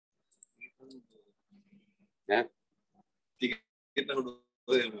হ্যাঁ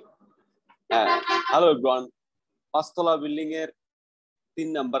hello everyone, পাঁচতলা building এর 3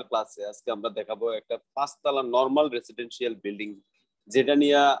 নাম্বার ক্লাসে আজকে আমরা দেখাবো একটা পাঁচতলা নরমাল রেসিডেন্সিয়াল বিল্ডিং, যেটা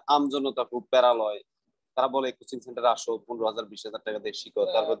নিয়ে আমজনতা খুব প্যারালয়। তারা বলে কোচিং সেন্টারে আসো, 15,000 20,000 টাকা দিয়ে শিখো,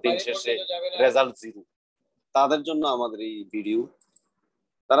 তারপর দিন শেষে রেজাল্ট জিরো। তাদের জন্য আমাদের এই ভিডিও।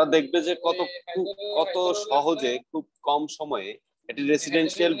 তারা দেখবে যে কত সহজে খুব কম সময়ে একটি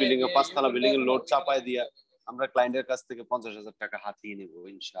রেসিডেন্সিয়াল বিল্ডিং এ পাঁচতলা বিল্ডিং এর লোড চাপায় দিয়ে আমরা ক্লায়েন্টের কাছ থেকে 50,000 টাকা হাতিয়ে নেবো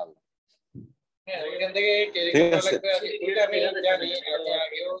ইনশাআল্লাহ।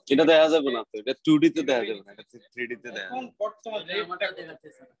 এটা দেখা যাবে না তো, এটা 2D তে দেখা যাবে না, এটা 3D তে দেখা যাবে।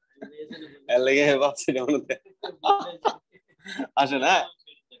 আসে না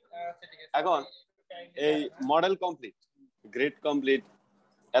এখন এই model complete, grade complete,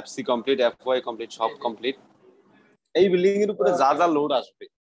 FC complete, FY complete, সব কমপ্লিট। এই বিল্ডিং এর উপরে যা যা লোড আসবে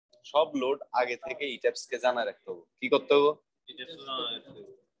সব লোড আগে থেকে ইটাপস কে জানা রাখতে হবে। কি করতে হবে?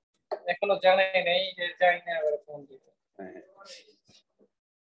 এখনো জানাই নাই, জানি না আবার ফোন দিতে।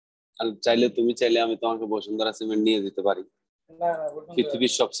 আর চাইলে তুমি চাইলে আমি তোমাকে বসুন্ধরা সিমেন্ট নিয়ে দিতে পারি। না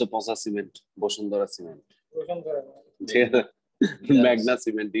পৃথিবীর সবচেয়ে পচা সিমেন্ট বসুন্ধরা সিমেন্ট, ঠিক আছে? ম্যাগনা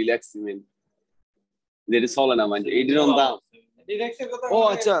সিমেন্ট, ডিলাক্স সিমেন্ট, যেটা চলে না মানে এইটির দাম। ও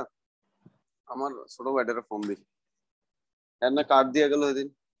আচ্ছা, আমার ছোট ভাইটার ফোন দিই, এর না কার্ড দিয়ে গেল সেদিন।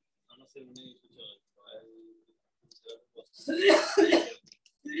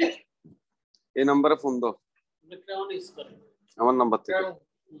 এই নাম্বারে ফোন দাও, আমার নাম্বার থেকে।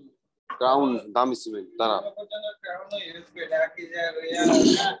 ক্রাউন দামি সিমেন্ট তারা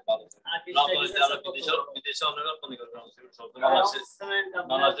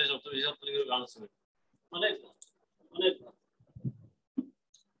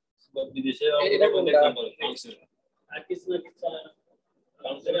বিদেশে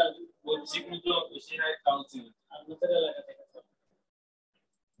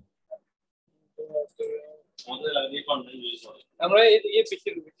আমরা এই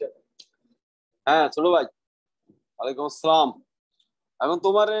পিছিয়ে ঢুকছি। হ্যাঁ ছোট ভাই, ওয়ালাইকুম আসসালাম। এখন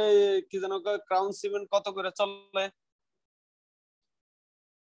তোমার কি জানো ক্রাউন সিমেন্ট কত করে চলে?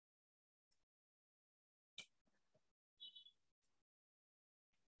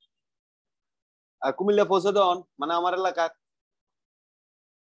 আর কুমিল্লা পৌঁছে দেন মানে আমার এলাকা।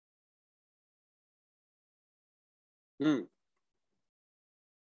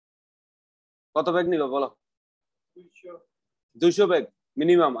 কত ব্যাগ নিব বলো? 200 ব্যাগ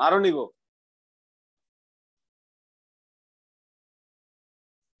মিনিমাম, আরো নিব।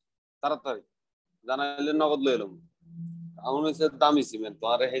 তাড়াতাড়ি জানাইলে নগদ লই এলাম। আমার হচ্ছে দামি সিমেন্ট,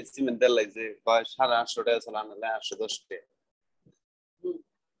 তোমার এই সিমেন্ট দেড় লাগছে 850 টাকা চলে, আনলে 810 টাকা,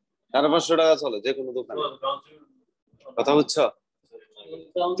 550 টাকা চলে যে কোনো দোকানে। কথা বুঝছো?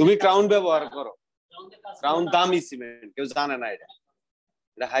 তুমি ক্রাউন ব্যবহার করো, ক্রাউন দামি সিমেন্ট, কেউ জানে না এটা,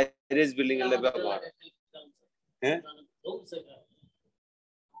 এটা হাই রেজ বিল্ডিং এর ব্যবহার। হ্যাঁ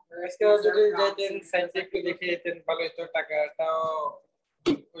আজকে যদি যাইতেন সাইন্স একটু দেখে যেতেন ভালো হতো, টাকাটাও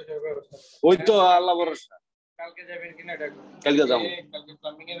ওই তো আল্লাহ ভরসা। কালকে যাবেন কিনা? কালকে যাবো। কালকে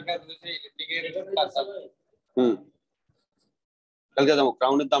প্লাম্বিং এর কাজ হচ্ছে, ইলেকট্রিকের কাজ আছে। কালকে যাবো।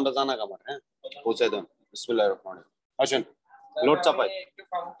 ক্রাউনের দামটা জানা আমার। হ্যাঁ পৌঁছাই দেন। বিসমিল্লাহির রহমানির রহিম। আসেন লোড চাপাই।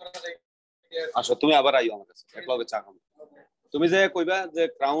 আসো তুমি আবার আইও আমার কাছে, একলগে চা খাবো। তুমি যে কইবা যে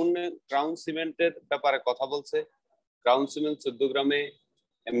ক্রাউন সিমেন্টের ব্যাপারে কথা বলছে, ক্রাউন সিমেন্ট 14 গ্রামে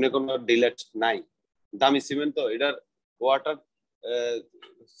এমনি কোনো ডিলেট নাই, দামি সিমেন্ট তো। এটার ওয়াটার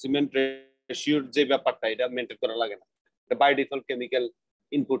সিমেন্ট রেশিওর যে ব্যাপারটা, এটা মেনটেন করা লাগে না, এটা বাই ডিফল্ট কেমিক্যাল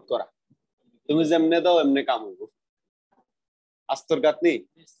ইনপুট করা। তুমি যেমনে দাও এমনি কাম হইব। আস্তর গাতনি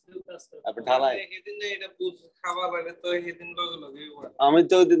আপনি ঢালাই। আমি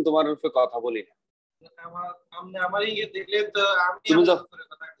তো ওই দিন তোমার উপরে কথা বলি না।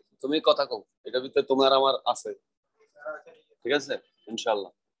 তুমি কথা কও, এটার ভিতরে তোমার আমার আছে, ঠিক আছে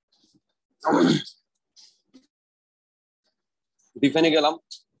ইনশাআল্লাহ। ডিফাইনে গেলাম,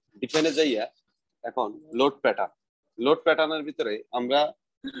 ডিফাইনে যাইয়া এখন লোড প্যাটার্নের ভিতরে আমরা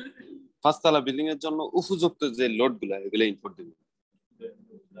পাঁচতলা বিল্ডিং এর জন্য উপযুক্ত যে লোড গুলা, এগুলো ইনপুট দিব।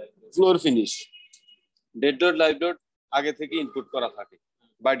 Floor finish, dead load, live load আগে থেকে ইনপুট করা থাকে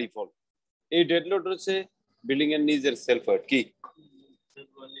বাই ডিফল্ট। এই ডেড লোড হচ্ছে বিল্ডিং এর নিজের সেলফ ওয়েট কি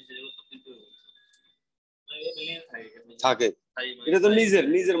থাকে, এটা তো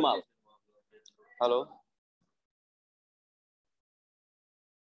নিজের মাল। হ্যালো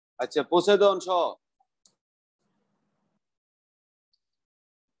আচ্ছা, পোসেদন সহ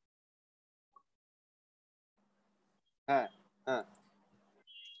হ্যাঁ হ্যাঁ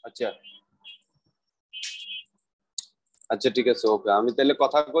আচ্ছা আচ্ছা ঠিক আছে, ওকে, আমি তাহলে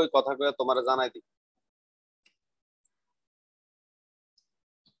কথা কয়ে তোমারে জানাই দিই।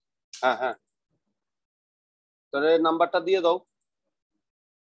 হ্যাঁ হ্যাঁ, তোর নাম্বারটা দিয়ে দাও।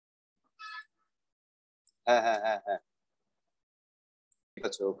 হ্যাঁ হ্যাঁ হ্যাঁ হ্যাঁ, ঠিক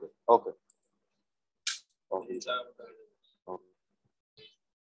আছে, ওকে ওকে ওকে,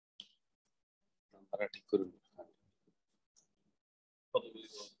 নাম্বারটা ঠিক করুন।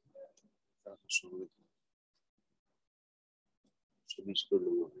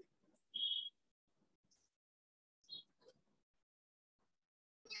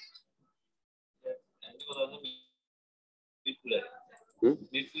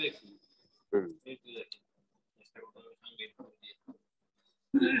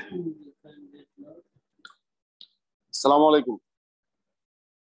 আসসালামু আলাইকুম।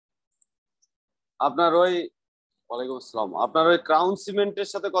 আপনার ওই, ওয়ালাইকুম আসসালাম, আপনার ওই ক্রাউন সিমেন্টের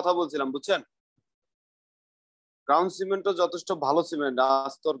সাথে কথা বলছিলাম, বুঝছেন? ক্রাউন সিমেন্টও যথেষ্ট ভালো সিমেন্ট,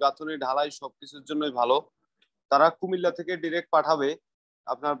 আস্তর গাঁথনি ঢালাই সবকিছুর জন্যই ভালো। তারা কুমিল্লা থেকে ডিরেক্ট পাঠাবে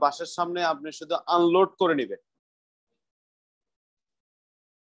আপনার বাসার সামনে, আপনি শুধু আনলোড করে নেবেন।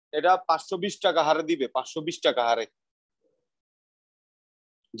 এটা 520 টাকা হারে দিবে, 520 টাকা হারে।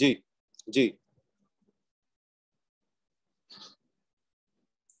 জি জি,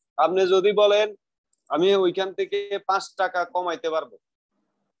 আপনি যদি বলেন আমি ওইখান থেকে 5 টাকা কমাইতে পারবো,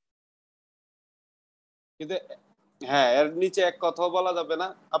 কিন্তু হ্যাঁ, এর নিচে এক কথাও বলা যাবে না।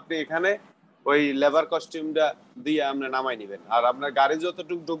 আপনি এখানে ওই লেবার কস্টিউমটা দিয়ে আপনি নামাই নিবেন, আর আপনার গাড়ি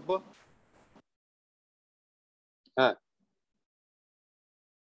যতটুকু ঢুকবো। হ্যাঁ,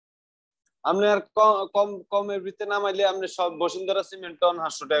 আপনি আর কম কমের ভিতরে নামাইলে আপনি সব বসুন্ধরা সিমেন্ট টন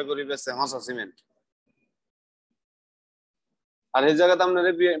 800 টাকা করে বেচে, হাসা সিমেন্ট। আর এই জায়গাতে আপনার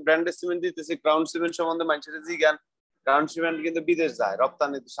ব্র্যান্ডেড সিমেন্ট দিতেছি। ক্রাউন সিমেন্ট সম্বন্ধে মানুষের জিজ্ঞান, ক্রাউন সিমেন্ট কিন্তু বিদেশ যায়,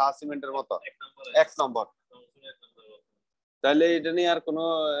 রপ্তানি শাহ সিমেন্টের মতো এক নম্বর। তাহলে এটা নিয়ে আর কোনো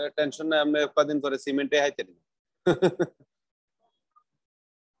টেনশন নাই, আপনি কদিন পরে সিমেন্টে হাইতে দিন।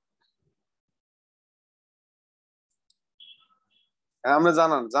 আমরা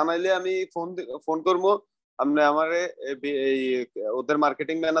জানাইলে আমি ফোন করবো। আপনি আমারে এই ওদের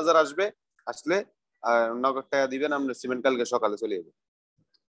মার্কেটিং ম্যানেজার আসবে, আসলে নগদ টাকা দিবেন, আমরা সিমেন্ট কালকে সকালে চলে যাবো।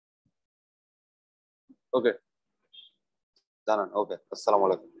 ওকে, জানান। ওকে, আসসালামু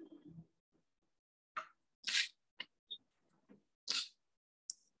আলাইকুম।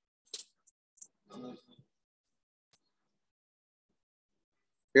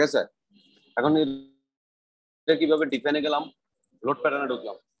 ঠিক আছে, এখন এটা কিভাবে ডিফাইনে গেলাম, লোড প্যাটার্নে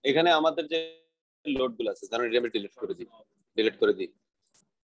ঢুকলাম। এখানে আমাদের যে লোড গুলো আছে জানেন, আমি ডিলিট করে দিই, ডিলিট করে দিই,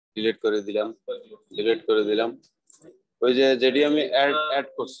 ডিলিট করে দিলাম, ডিলিট করে দিলাম। ওই যে যেটি আমি অ্যাড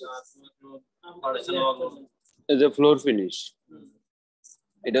করছি, এই যে ফ্লোর ফিনিশ,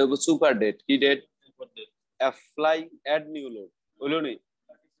 এটা হচ্ছে সুপার ডেট। কি date? Apply add new load, হলো নি?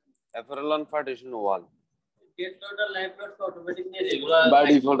 Apparel partition wall by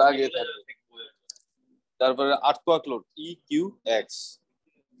default আগে থাকে। তারপরে আর্থকোয়াক লোড EQX,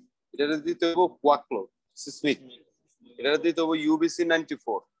 এটা দিতে হবে কোয়াক লোড সিসমিক, এটা দিতে হবে UBC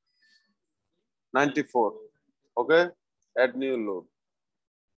 94। ওকে, add new load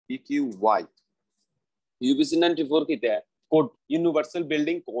EQY। UBC 94 কিটা? Code, universal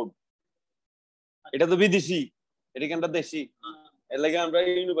building code. এটা তো বিদেশি, এটা কেনটা দেশি? এর লাগে আমরা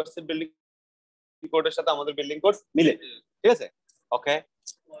ইউনিভার্সাল বিল্ডিং কোডের সাথে আমাদের বিল্ডিং কোড মিলে, ঠিক আছে? ওকে,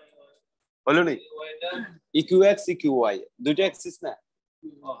 হলো নি? EQX EQY দুইটা অ্যাক্সিস না,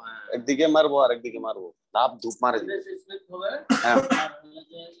 একদিকে মারবো আর একদিকে মারবো, ধাপ ধূপ মারে দিবে। হ্যাঁ,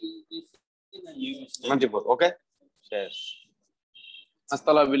 94। ওকে, শেষ।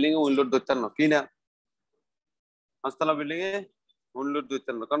 পাঁচতলা বিল্ডিং এ উইন্ডোর ধরতেন না কি না? পাঁচতলা বিল্ডিং এ উইন্ডোর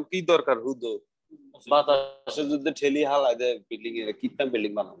ধরতেন না, কারণ কি দরকার? হুদো বাতাসে যদি ঠেলি হালায় দেয় বিল্ডিং এ, কিতাম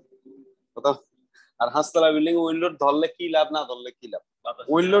বিল্ডিং বানাবো কথা। আর পাঁচতলা বিল্ডিং এ উইন্ডোর ধরলে কি লাভ, না ধরলে কি লাভ?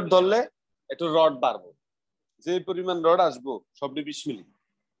 উইন্ডোর ধরলে একটু রড বাড়বো, যে পরিমাণ রড আসবো সবটি 20 মিলি।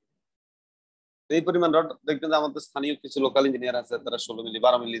 এই পরিমাণ রড দেখবেন যে আমাদের স্থানীয় কিছু লোকাল ইঞ্জিনিয়ার আছে, তারা 16 মিলি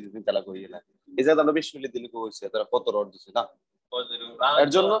 12 মিলি দিতে তালা করিয়ে নেয়। এই জায়গায় আমরা 20 মিলি দিলে হয়েছে, তারা কত রড দিচ্ছে না? এর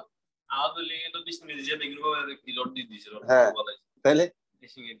জন্য হ্যাঁ, তাইলে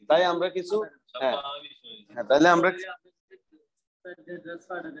তাই আমরা কিছু হ্যাঁ তাইলে আমরা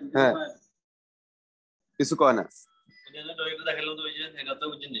হ্যাঁ কিছু কয় না,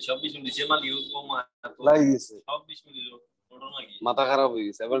 মাথা খারাপ হয়ে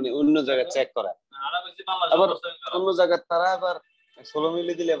গেছে। এবার অন্য জায়গায় চেক করা, আবার অন্য জায়গায় তারা আবার 16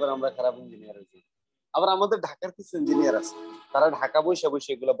 মিলি দিলে এবার আমরা খারাপ ইঞ্জিনিয়ার হয়েছি। আবার আমাদের ঢাকার কিছু ইঞ্জিনিয়ার আছে, তারা ঢাকা বসে বসে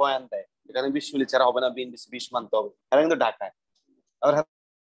এগুলো বয়ান দেয়, এখানে 20 মিলি ছাড়া হবে না, 20 মানতে হবে। এরা কিন্তু ঢাকায়, আবার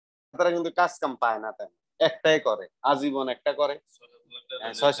তারা কিন্তু কাজ কাম পায় না, তাই একটাই করে, আজীবন একটা করে,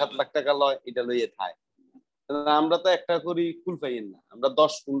 6-7 লাখ টাকা লয়, এটা লইয়ে থায়। আমরা তো একটা করি কুল পাইয়েন না, আমরা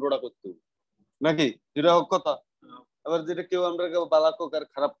 10-15টা করতে নাকি, যেটা হোক কথা। আবার যেটা কেউ আমরা বালা কোক আর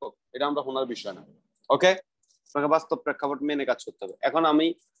খারাপ কোক, এটা আমরা শোনার বিষয় না। ওকে, আপনাকে বাস্তব প্রেক্ষাপট মেনে কাজ করতে হবে। এখন আমি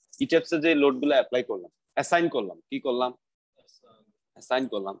ইটেপসে যে লোড গুলো অ্যাপ্লাই করলাম, অ্যাসাইন করলাম, কি করলাম, অ্যাসাইন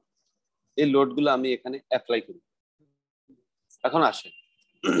করলাম, এই লোড গুলো আমি এখানে অ্যাপ্লাই করি। এখন আসে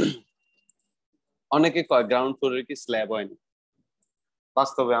অনেকে কয় গ্রাউন্ড ফ্লোরে কি স্ল্যাব হয়নি।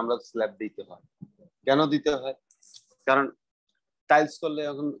 বাস্তবে আমরা স্ল্যাব দিতে হয়। কেন দিতে হয়? কারণ টাইলস করলে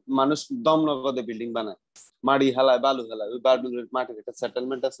এখন মানুষ দম নগদে বিল্ডিং বানায়, মাটি হেলায়, বালু হেলায়, ওই বালুর মাটির একটা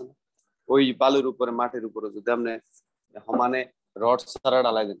সেটেলমেন্ট আছে না, ওই বালুর উপরে মাটির উপরে যদি আপনি সমানে রড ছাড়া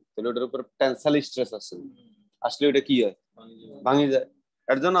ঢালাই দেন তাহলে ওটার উপরে টেনসাইল স্ট্রেস আছে, আসলে ওটা কি হয়, ভাঙি যায়।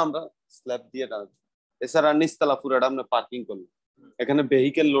 এর জন্য আমরা স্ল্যাব দিয়ে ঢালাই। এছাড়া নিচতলা পুরাটা আমরা পার্কিং করলাম, এখানে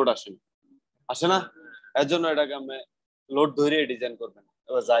ভেহিকেল লোড আসে না, এর জন্য এটাকে আপনি লোড ধরে ডিজাইন করবেন।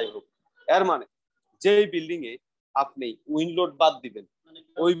 এবার যাই হোক, এর মানে যে বিল্ডিং এ আপনি উইন্ড লোড বাদ দিবেন,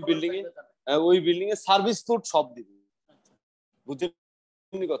 ওই বিল্ডিং এ সার্ভিস লোড সব দিবেন।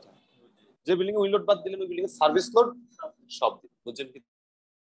 বুঝছেন কথা? যে বিল্ডিং এ উইন্ড লোড বাদ দিলেন, ওই বিল্ডিং এ সার্ভিস লোড সব দিবেন। বুঝছেন কি?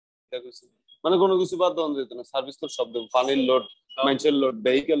 মানে কোনো কিছু বাদ দেওয়া যেত না, সার্ভিস লোড সব দেবেন, পানির load, maintain load,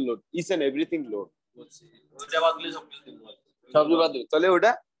 vehicle load, each and everything load সব বাদ দিবেন। তাহলে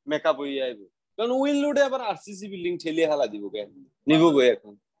ওটা মেকআপ হয়ে যাবে। কারণ উইন্ড লোডে আবার আরসিসি বিল্ডিং ঠেলিয়ে হালা দিব কেন, নিব গো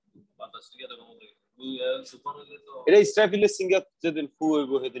এখন। এটা স্ট্রাইফিলের সিঙ্গার যেদিন ফু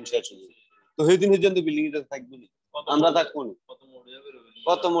হইব সেদিন শেষ হইব, তো সেদিন পর্যন্ত বিল্ডিং এটা থাকবে না, আমরা থাকবো না,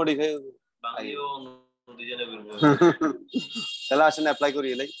 কত মডিফাই হবে। তাহলে আসেন অ্যাপ্লাই করি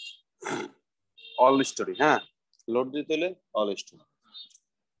এলাই অল স্টোরি। হ্যাঁ, লোড দিতে হলে অল স্টোরি।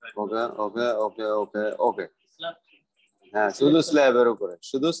 ওকে ওকে ওকে ওকে ওকে। হ্যাঁ, শুধু স্ল্যাবের উপরে,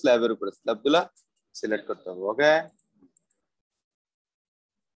 শুধু স্ল্যাবের উপরে স্ল্যাবগুলা সিলেক্ট করতে হবে। ওকে,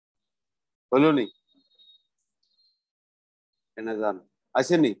 হলো নি? এনে যান,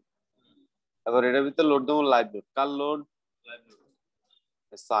 আসেনি? এবার এটার ভিতরে লোড দেবো লাইভ লোড। কার লোড?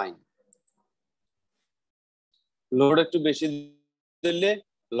 সাইন লোড একটু বেশি দিলে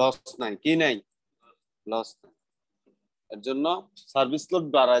লস নাই, কি নাই, লস নাই। এর জন্য সার্ভিস লোড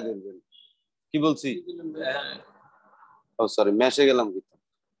বাড়ায় দেবেন। কি বলছি? ও সরি, ম্যাশে গেলাম, কিন্তু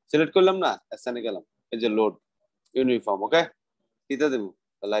সিলেক্ট করলাম না, এসএনে গেলাম। এই যে লোড ইউনিফর্ম। ওকে, কিটা দেব?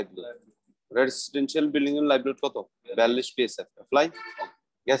 Live load. রেসিডেন্সিয়াল বিল্ডিং এর লাইভ লোড কত? 42 পিএসএফ। অ্যাপ্লাই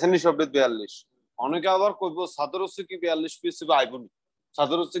গেছেন শব্দ 42। অনেকে আবার কইব সাদর হচ্ছে কি 42 পিএসএফ আইবনি।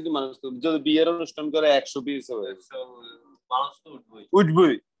 সাদর হচ্ছে কি মানুষ তো যদি বিয়ের অনুষ্ঠান করে 100 পিএসএফ মানুষ তো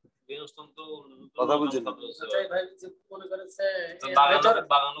উঠবই। বিয়ের অনুষ্ঠান তো কথা বুঝেন। আচ্ছা ভাই, যে মনে করেছে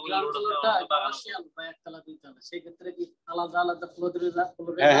বাগানগুলো লোড আছে কমার্শিয়াল বা একতলা দুইতলা, সেই ক্ষেত্রে কি আলাদা আলাদা ফ্লোর যা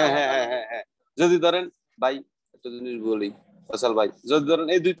ফ্লোর? হ্যাঁ, যদি ধরেন ভাই একটা জিনিস বলি ফসল ভাই, যদি ধরেন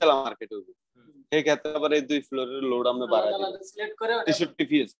এই দুইতলা মার্কেট হবে, সেই ক্ষেত্রে আবার এই দুই ফ্লোরের লোড আমরা বাড়াই দিই, সিলেক্ট করে 63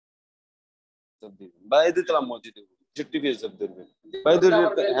 পিএস দিবেন, বা এই দুইতলা মসজিদ 63 পিএস দিবেন, বা এই দুই,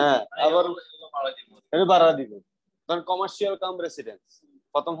 হ্যাঁ আবার এটা বাড়া দিবেন। কারণ কমার্শিয়াল কাম রেসিডেন্স,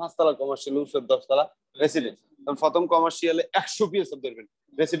 প্রথম 5 তলা কমার্শিয়াল, 10 তলা রেসিডেন্স। কারণ প্রথম কমার্শিয়ালে 100 পিএস দিবেন।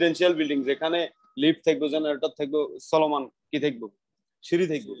 রেসিডেন্সিয়াল বিল্ডিং যেখানে লিফট থাকবে, জেনারেটর থাকবে, চলমান কি থাকবে, সিঁড়ি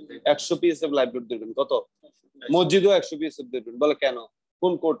থাকবে, 100 পিএসএফ লাইভ লোড দিবেন। কত? মসজিদও 100 পিএসএফ দিবেন। বলে কেন?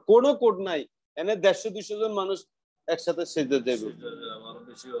 কোন কোড? কোনো কোড নাই, এনে 150-200 জন মানুষ একসাথে সেজদা দেবে,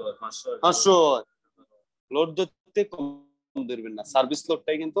 500 লোড দিতে কম দিবেন না। সার্ভিস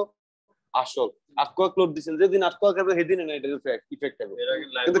লোডটাই কিন্তু আসল। আকোয়াক লোড দিবেন, যেদিন আকোয়াক হবে সেদিন না, এটা ইফেক্ট হবে,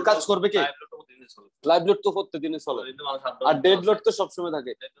 কিন্তু কাজ করবে কে? লাইভ লোড তো প্রত্যেকদিনে চলে, আর ডেড লোড তো সবসময়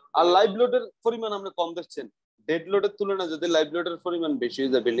থাকে। আর লাইভ লোডের পরিমাণ আপনি কম দেখছেন, ডেড লোডের তুলনায় যদি লাইভ লোডের পরিমাণ বেশি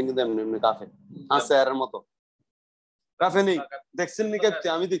হয়ে যায়, বিল্ডিং কিন্তু এমনি এমনি কাফে আছে এর মতো কাফে নেই। দেখছেন নি কাঁপতে?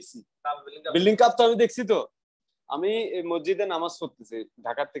 আমি দেখছি বিল্ডিং কাঁপতে, আমি দেখছি তো। আমি এই মসজিদে নামাজ পড়তেছি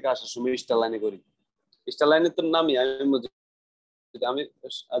ঢাকার থেকে আসার সময়, স্টার লাইনে করি, স্টার লাইনে তো নামি আমি মসজিদ, আমি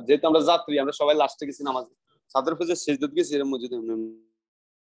যেহেতু আমরা যাত্রী, আমরা সবাই লাস্টে গেছি নামাজ, ছাদের উপরে সেজদাত গেছি এর মসজিদে,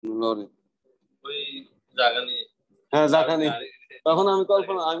 ওই জায়গা নিয়ে, হ্যাঁ জায়গা নিয়ে। তখন আমি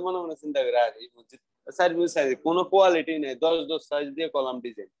কল্পনা, আমি মনে মনে চিন্তা করি আর এই মসজিদ সাইজ কোনো কোয়ালিটি নেই, 10-10 সাইজ দিয়ে কলাম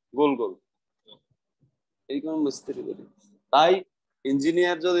ডিজাইন, গোল গোল, এইরকম মিস্ত্রি করি। তাই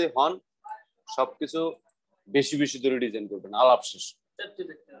ইঞ্জিনিয়ার যদি হন, সবকিছু বেশি বেশি ধরে ডিজাইন করবেন, আলাপ শেষ,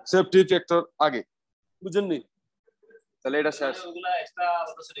 সেফটি ফ্যাক্টর আগে, বুঝেন নি? তাহলে এটা শেষ।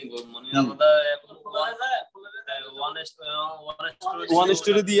 ওয়ান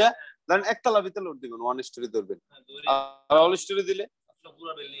স্টোরি দিয়া ধরেন একতলা ভিতরে লোড দিবেন, 1 স্টোরি ধরবেন, আর অল স্টোরি দিলে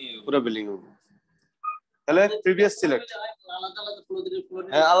পুরো বিল্ডিং হবে। তাহলে প্রিভিয়াস সিলেক্ট,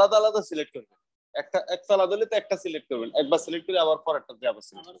 হ্যাঁ আলাদা আলাদা সিলেক্ট করবেন। একতলা দিলে তো একটা সিলেক্ট করবেন, একবার সিলেক্ট করে আবার পরেরটা দিয়ে আবার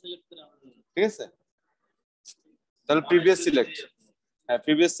সিলেক্ট করবেন, ঠিক আছে? তাহলে প্রিভিয়াস সিলেক্ট, হ্যাঁ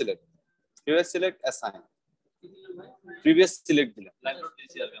previous select assign, previous select দিলাম।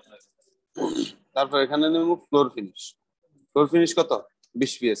 তারপর এখানে নেব ফ্লোর ফিনিশ কত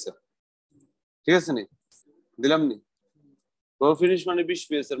 20 পিএসএফ, ঠিক আছে নি? দিলাম নি? ফ্লোর ফিনিশ মানে 20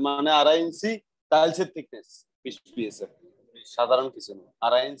 পিএসএফ মানে 2.5 ইঞ্চি টাইলসের থিকনেস, 20 পিএসএফ সাধারণ কিছু না,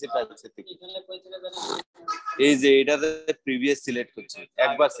 2.5 ইঞ্চি টাইলসের থিকনেস। এই যে এটাতে প্রিভিয়াস সিলেক্ট হচ্ছে,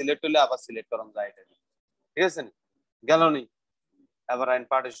 একবার সিলেক্ট হলে আবার সিলেক্ট করা যায় এটা, ঠিক আছে নি? গেল নি? এবার আইন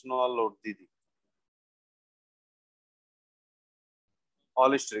পার্টিশন ওয়াল লোড দিদি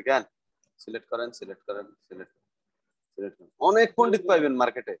অল হিস্ট্রি কেন সিলেক্ট করেন অনেক পণ্ডিত পাইবেন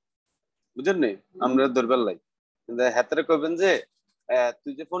মার্কেটে, বুঝেন নি? আমরা দরবার লাই কিন্তু হাতের কইবেন যে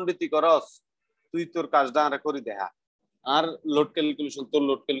তুই যে পণ্ডিতি করস তুই তোর কাজটা আরে করি দেখা, আর লোড ক্যালকুলেশন, তোর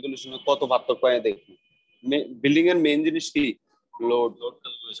লোড ক্যালকুলেশন কত পার্থক্য পায় দেখি। বিল্ডিং এর মেইন জিনিস কি? লোড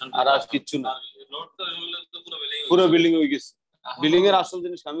ক্যালকুলেশন, আর কিচ্ছু না। পুরো বিল্ডিং হয়ে গেছে। বিল্ডিং এর আসল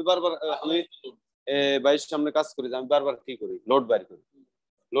জিনিস আমি বারবার আমি বাইরের সামনে কাজ করি, আমি বারবার কি করি? লোড বাইর করি।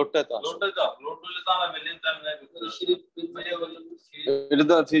 লোডটা তো লোড হলে তো আমার বিল্ডিং টাইম লাগে। এটা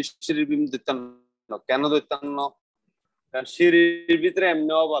তো সিঁড়ির বিম দিতাম না, কেন দিতাম না? কারণ সিঁড়ির ভিতরে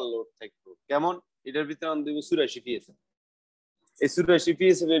এমনি ওভার লোড থাকতো। কেমন? এটার ভিতরে আমি দেব 84 পিএসএফ, এই 84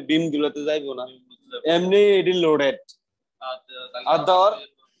 পিএসএফ এর বিম গুলোতে যাইবো না, এমনি এটি লোডেড। আর ধর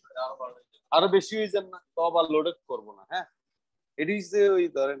আরো বেশি হয়ে যান না, তো আবার লোডেড করবো না। হ্যাঁ, এটি যে ওই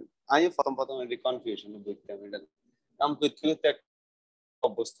ধরেন আমি প্রথম এটি কনফিউশন দেখতাম, এটা কাম করতে করতে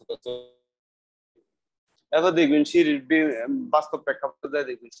অবস্থা তো। এবার দেখবেন সিঁড়ির বিম বাস্তব প্রেক্ষাপটে যায়,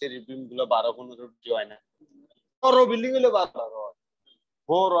 দেখবেন সিঁড়ির বিম গুলো 12-15 হয় না, বড় বিল্ডিং হলে 12 হয়,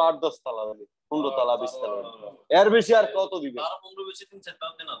 বড় 8-10 তলা হলে 15 তলা 20 তলা, এর বেশি আর কত দিবে? 12-15 বেশি 3-4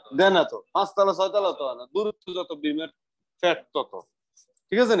 তলা দেন না তো, 5 তলা 6 তলা তো না, দূরত্ব যত বিমের ফ্যাট তত,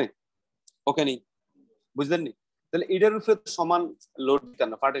 ঠিক আছে নি? ওকে নি? বুঝলেন নি? তাহলে এটার উপরে সমান লোড দিতে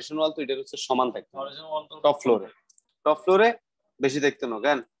না, পার্টিশন ওয়াল তো এটার উপরে সমান থাকবে। টপ ফ্লোরে বেশি দেখতে না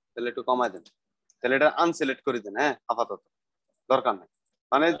কেন, তাহলে একটু কমায় দেন, তাহলে এটা আনসিলেক্ট করে দেন। হ্যাঁ, আপাতত দরকার নেই,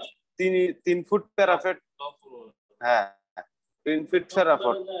 মানে 3 ফুট প্যারাফেট, হ্যাঁ 3 ফিট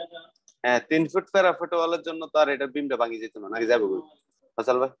প্যারাফেট, হ্যাঁ 3 ফুট প্যারাফেট ওয়ালের জন্য তো আর এটা বিমটা ভাঙি যেত না, নাকি যাবে কই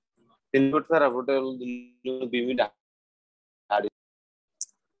ফসল ভাই? 3 ফুট প্যারাফেট বিমটা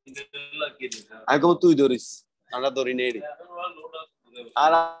আমি কব তুই ধরিস, আমরা ধরি নেই।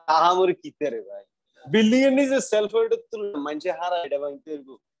 আর আহামরি কিতে রে ভাই, বিল্ডিং এর নিচে সেলফ হেডের তুলনা মানছে হারা এটা ভাঙতে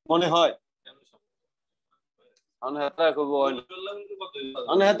মনে হয়। আমি হেতরা কইব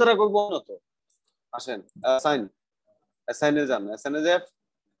আমি হেতরা কইব না তো। আসেন অ্যাসাইনে যান, অ্যাসাইনে যে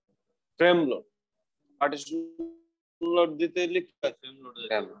ফ্রেম লোড পার্টিশন লোড দিতে লিখতে ফ্রেম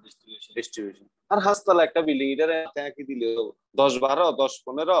লোড ডিস্ট্রিবিউশন। আর হাসতলা একটা বিল্ডিং এটারে কি দিলে 10-12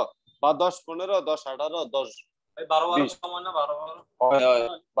 10-15 বা 10-15 10-18 10 12 সময় না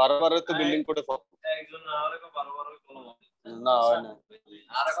 12 তো বিল্ডিং কোডে একজন আরে 12 কলম না হয় না,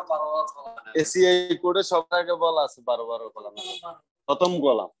 আরে 12 কলম এসিআই কোডে সব আগে বলা আছে 12 কলম, প্রথম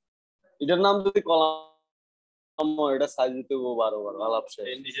কলাম এটার নাম যদি কলাম এটা সাইজ দিতে 12 আলাপ শেষ,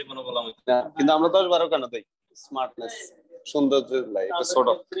 নিচে কোনো কলাম কিন্তু আমরা 10-12 কেন দেই? স্মার্টনেস, সৌন্দর্য লাই, এটা ছোট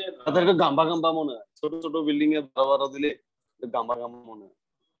তাদের একটু গাম্বা গাম্বা মনে হয়, ছোট ছোট বিল্ডিং এ 12 দিলে গাম্বা গাম্বা মনে হয়।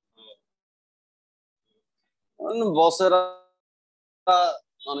 বসেরা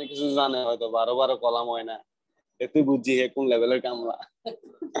অনেক কিছু জানে, হয়তো 12 কলাম হয় না, একটু বুঝি হে কোন লেভেলের কামলা।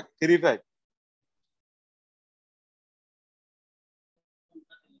 35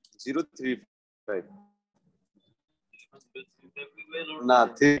 035 না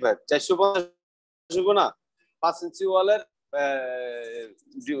 35 450 না, 5 ইঞ্চি ওয়ালের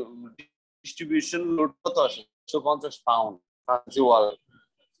ডিস্ট্রিবিউশন লোড কত আসে? 150 পাউন্ড 5 ইঞ্চি ওয়াল।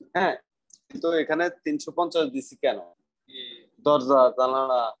 হ্যাঁ, তো এখানে 350 দিছি কেন? দরজা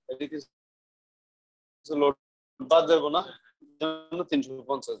জানালা এদিকে লোড বাদ যাবো না,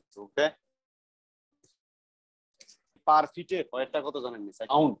 350। ওকে, পার ফিটে কয়েকটা কত জানেন?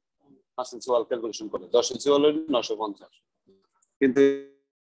 পাউন্ড 5 ইঞ্চি ওয়াল ক্যালকুলেশন করে 10 ইঞ্চি ওয়াল 950, কিন্তু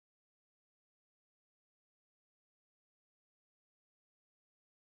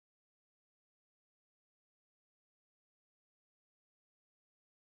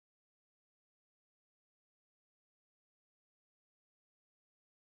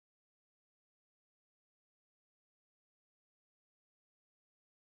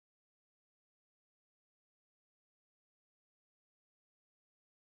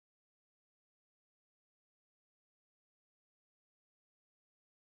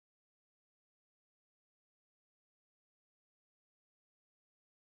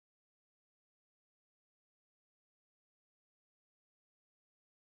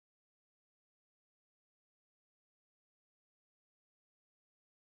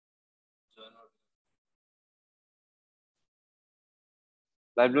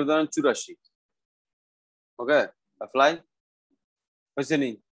লাইভ লোড ধরেন 84 ওকে অ্যাপ্লাই হয়েছে নি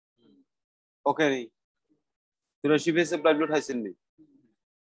ওকে নি 84 পেসে লাইভ লোড হয়েছে নি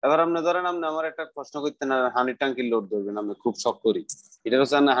এবার আপনি ধরেন আপনি আমার একটা প্রশ্ন করতে না 100 ট্যাঙ্কি লোড ধরবেন আমি খুব শক করি এটা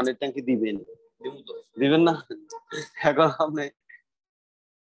হচ্ছে না 100 ট্যাঙ্কি দিবেন দিবেন না এখন আপনি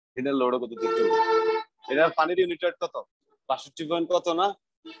এটা লোড কত দিতে এটার পানির ইউনিট রেট কত 62 পয়েন্ট কত না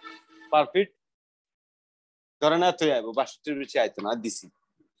পার ফিট ধরেন এত আইবো 62 বেশি আইতো না দিছি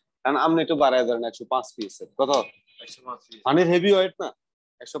কারণ আপনি একটু বাড়ায় ধরেন 105 পিএস কত 105 পিএস পানির হেভি ওয়েট না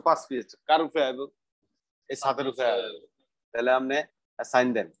 105 পিএস কার উপরে আইবো এই ছাদের উপরে আইবো তাহলে আপনি অ্যাসাইন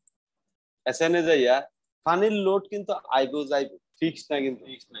দেন অ্যাসাইনে যাইয়া পানির লোড কিন্তু আইবো যাইবো ফিক্সড না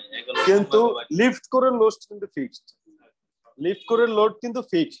কিন্তু লিফট করে লোড কিন্তু ফিক্সড লিফট করে লোড কিন্তু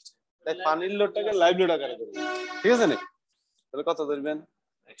ফিক্সড তাই পানির লোডটাকে লাইভ লোড আকারে করবেন ঠিক আছে না তাহলে কত ধরবেন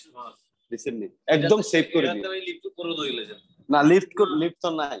 105 দিছেন নি একদম সেভ করে দিন লিফট করে দিলেন না লিফট তো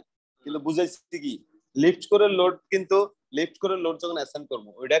নাই কিন্তু বুঝাইছি কি লিফট করে লোড যখন অ্যাসাইন করব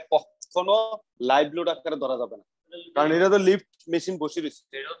ওইটা কখনো লাইভ লোড আকারে ধরা যাবে না কারণ এটা তো লিফট মেশিন বসে রয়েছে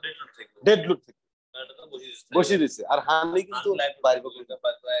ডেড লোড থেকে বসে রয়েছে আর হানি কিন্তু বাইরে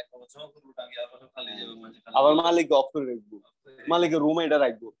আবার মালিক অফ করে রাখবো মালিকের রুমে এটা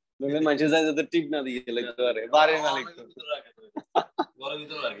রাখবো মানুষের যায় যাতে টিপ না দিয়ে লাগতে পারে বারে মালিক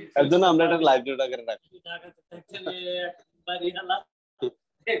এর জন্য আমরা এটা লাইভ লোড আকারে রাখবো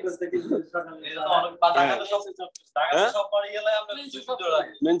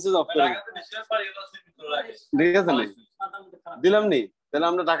ঠিক আছে দিলাম নি তাহলে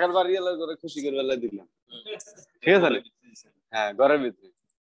আমরা ঢাকার বাড়ি করে খুশি করে বেলা দিলাম ঠিক আছে হ্যাঁ ঘরের ভিতরে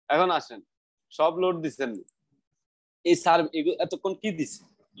এখন আসেন সব লোড দিচ্ছেন এই এতক্ষণ কি দিচ্ছে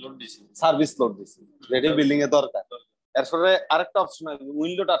লোড দিছি সার্ভিস লোড দিছি যেটা বিল্ডিং এ দরকার এরপরে আরেকটা অপশন আছে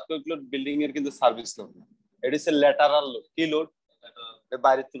উইন্ডো টাচ লোড বিল্ডিং এর কিন্তু সার্ভিস লোড না এটা হচ্ছে ল্যাটারাল লোড কি লোড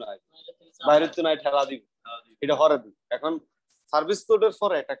বাইরের তুনায় ঠেলা দিব এটা হরে দিব এখন সার্ভিস লোডের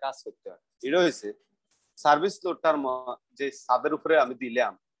পরে একটা কাজ করতে হয় এটা হয়েছে সার্ভিস লোডটার যে ছাদের উপরে আমি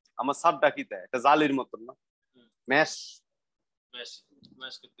দিলাম আমার ছাদটা কি দেয় একটা জালির মতন না ম্যাশ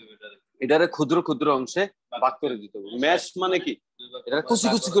এটারে ক্ষুদ্র ক্ষুদ্র অংশে ভাগ করে দিতে হবে ম্যাশ মানে কি এটা কুচি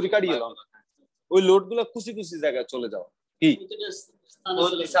কুচি করে কাটিয়ে এলাম ওই লোড গুলা কুচি কুচি জায়গায় চলে যাওয়া কি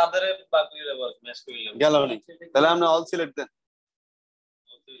গেল তাহলে আমরা অল সিলেক্ট দেন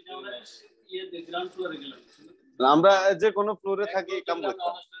আমরা যে কোনো ফ্লোরে থাকি কাম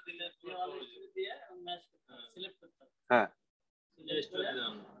করতাম হ্যাঁ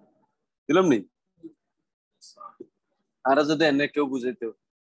দিলাম নি আর যদি এনে কেউ বুঝাইতো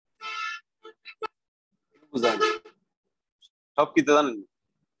বুঝান সব কিছু জানেন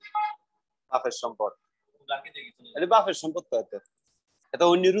বাপের সম্পদ এটা বাপের সম্পদ তো এত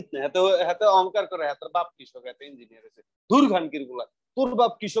অনিরুদ্ধ না এত অহংকার করে এত বাপ কৃষক এত ইঞ্জিনিয়ার আছে দূর ঘানকির গুলা তোর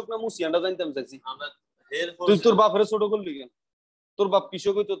বাপ কৃষক না মুসিয়ানটা জানতাম চাইছি তুই তোর বাপের ছোট করলি কেন তোর বাপ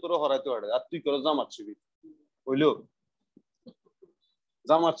কৃষক হইতো তোর হরাইতে পারে আর তুই করো জামাত শিবির হইলো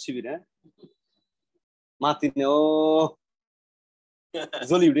জামাত শিবির হ্যাঁ মাতি ও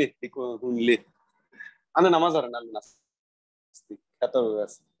জলি উঠে শুনলে আনে নামাজ হারেন আল্লাহ নাস্তিক এত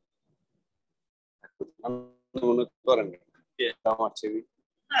আছে মনে করেন জামাত শিবির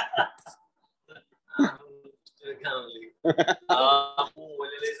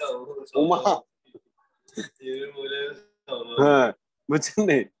হ্যাঁ বুঝছেন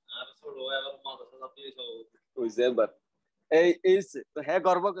হ্যাঁ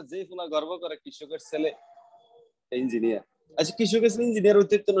গর্ব যে ফুলা গর্ব করে কৃষকের ছেলে ইঞ্জিনিয়ার আচ্ছা কৃষকের ছেলে ইঞ্জিনিয়ার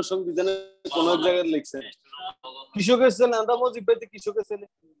অতিরিক্ত সংবিধানে কোন এক জায়গায় লিখছে কৃষকের ছেলে আমরা মজিব ভাইতে কৃষকের ছেলে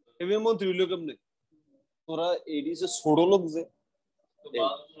এমনি মন্ত্রী হইল কেমনে তোরা এডি যে ছোট লোক যে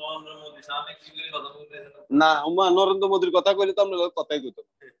না নরেন্দ্র মোদীর কথা কইলে তো আমরা কথাই কইতাম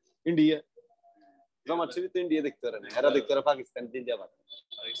ইন্ডিয়া জামাত শিবির তো ইন্ডিয়া দেখতে পারে না এরা দেখতে পারে পাকিস্তান জিন্দাবাদ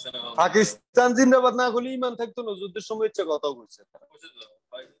পাকিস্তান জিন্দাবাদ না হলে ইমান থাকতো না যুদ্ধের সময় ইচ্ছা কথা বলছে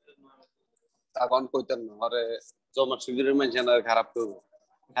তখন কইতেন না আরে জামাত শিবিরের মানুষ খারাপ করবো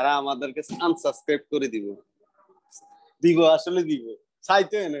এরা আমাদেরকে আনসাবস্ক্রাইব করে দিব আসলে দিব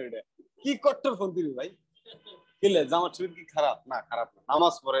চাইতে না এটা কি কট্টরপন্থী ভাই কিলে জামাত শিবির কি খারাপ না খারাপ না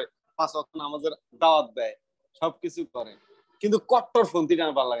নামাজ পড়ে 5 ওয়াক্ত নামাজের দাওয়াত দেয় সবকিছু করে কিন্তু কট্টরপন্থীটা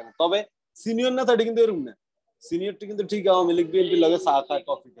আমার ভালো লাগে না তবে সিনিয়র নেতাটি কিন্তু এরকম না সিনিয়রটি কিন্তু ঠিক আওয়ামী লীগ বিএনপি লগে চা খায়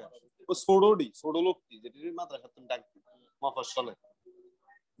কফি খায় ও ছোট লোকটি যেটির মাদ্রাসা ডাক মফস্বলে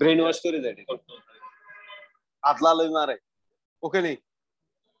ব্রেন ওয়াশ করে দেয় আতলা লই মারে ওকে নেই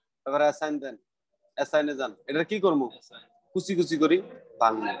এবার অ্যাসাইন দেন অ্যাসাইনে যান এটা কি করবো কুচি কুচি করি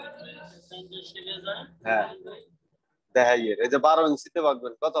বাংলা হ্যাঁ দেখাই এই যে 12 ইঞ্চিতে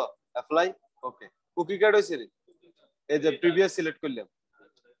বাগবেন কত অ্যাপ্লাই ওকে কুকি কার্ড হইছে রে এই যে প্রিভিয়াস সিলেক্ট করলাম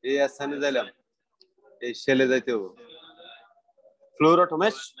এই স্থানে যাইলাম এই সেলে যাইতে হবে ফ্লোর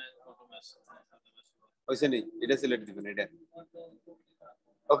অটোমেশ হইছে নি এটা সিলেক্ট দিবেন এটা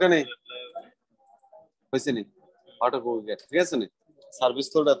ওকে নেই হইছে নি অটো কুকি কার্ড ঠিক আছে নি সার্ভিস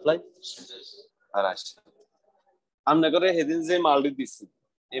কোড অ্যাপ্লাই আর আসছে আমরা করে সেদিন যে মালটি দিছি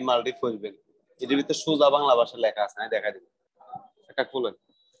এই মালটি খুলবেন এর ভিতরে সোজা বাংলা ভাষা লেখা আছে আমি দেখাই দিব এটা খুলেন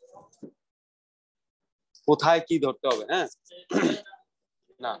কোথায় কি ধরতে হবে হ্যাঁ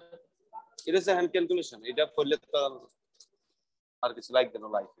না এটা হচ্ছে হ্যান্ড ক্যালকুলেশন এটা করলে তো আর কিছু লাগবে না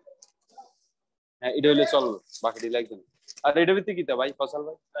লাইফ হ্যাঁ এটা হইলে চলবে বাকিটি লাগবে না আর এটা ভিতরে কি তা ভাই ফসল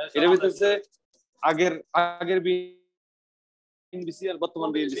ভাই এটা ভিতরে হচ্ছে আগের বিএনবিসি আর বর্তমান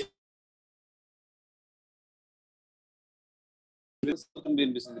বিএনবিসি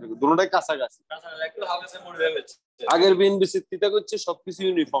দুটোটাই কাছাকাছি আগের বিএনবিসির তিতা করছে সবকিছু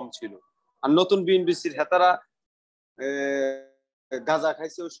ইউনিফর্ম ছিল আর নতুন বিএনবিসির হেতারা গাঁজা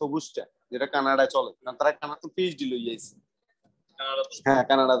খাইছে ওই সবুজটা যেটা কানাডায় চলে তারা কানাডা পিএইচডি লই যাইছে হ্যাঁ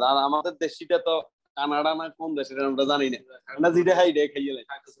কানাডা আর আমাদের দেশিটা তো কানাডা না কোন দেশের আমরা জানি না আমরা যেটা খাই এটা খাইয়ে লাই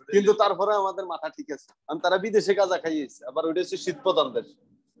কিন্তু তারপরে আমাদের মাথা ঠিক আছে কারণ তারা বিদেশে গাঁজা খাইয়েছে আবার ওইটা হচ্ছে শীত প্রধান দেশ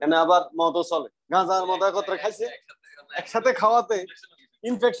এখানে আবার মদও চলে গাঁজা আর মদ একত্রে খাইছে একসাথে খাওয়াতে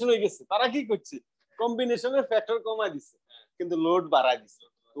ইনফেকশন হয়ে গেছে তারা কি করছে কম্বিনেশনের ফ্যাক্টর কমাই দিছে কিন্তু লোড বাড়ায় দিছে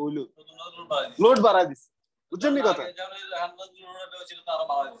লোড বাড়ায় দিছে বুঝছেন নি কথা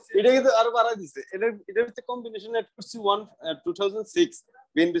এটা কিন্তু আরো বাড়ায় দিছে এটার ভিতরে কম্বিনেশন এড করছি 2006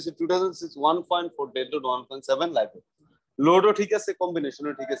 বিএনবিসি 2006 1.4 ডেড 1.7 লাইভ লোডও ঠিক আছে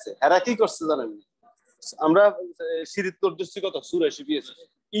কম্বিনেশনও ঠিক আছে এরা কি করছে জানেন আমরা সিরিজ করতেছি কত 84 পিএস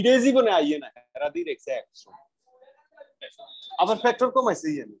ইডে জীবনে আইয়ে না এরা দিয়ে রেখছে 100 আবার ফ্যাক্টর কমাইছে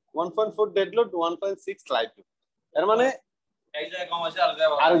ইয়ানি 1.4 ডেড লোড 1.6 লাইভ এর মানে এই জায়গায় কমাইছে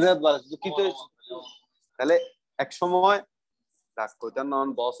আর জায়গা বাড়ছে কি তো তাহলে এক সময় ডাক কইতাম নন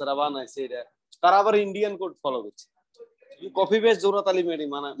বসরা বানাইছে এটা তারা আবার ইন্ডিয়ান কোড ফলো করছে কপি বেস জোরাত আলী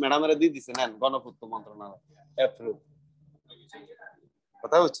ম্যাডামেরা দিয়ে দিছে নেন গণপূর্ত মন্ত্রণালয় অ্যাপ্রুভ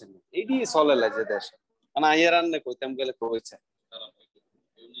কথা হচ্ছে না এইটি চলে লাগে দেশ মানে আইয়ার আনলে কইতাম গেলে কইছে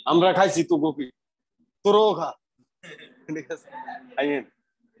আমরা খাইছি তো কপি তোরও খা ঠিক আছে আইয়েন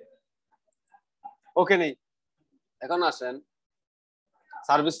ওকে নেই এখন আসেন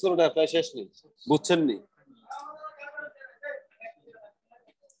সার্ভিস কোড অ্যাপ্লাই শেষ নেই বুঝছেন নি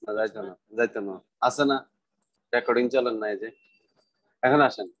যাইতো না আছে না রেকর্ডিং চলেন না এই যে এখন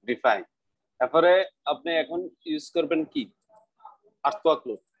আসেন ডিফাইন তারপরে আপনি এখন ইউজ করবেন কি আর্থওয়ার্ক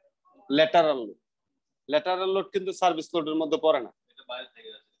লোড ল্যাটারাল লোড কিন্তু সার্ভিস কোডের মধ্যে পড়ে না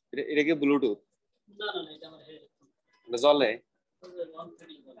এটা কি ব্লুটুথ এটা চলে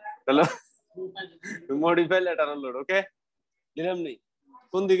হ্যালো মডিফাই ল্যাটারাল লোড ওকে দিলাম নেই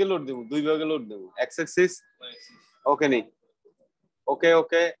কোন দিকে লোড দেবো দুই ভাগে লোড দেবো এক্স অ্যাক্সিস ওকে নেই ওকে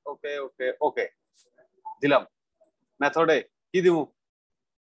ওকে ওকে ওকে ওকে দিলাম মেথডে কি দিব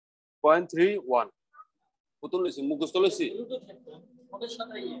 0.31 কত লইছি মুখস্থ লইছি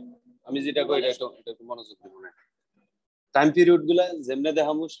আমি যেটা কই এটা একটু মনোযোগ দিব না টাইম পিরিয়ড গুলা যেমনে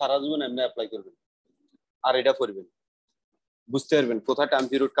দেখামু সারা জীবন এমনি অ্যাপ্লাই করবেন আর এটা করবেন বুঝতে পারবেন কোথায় টাইম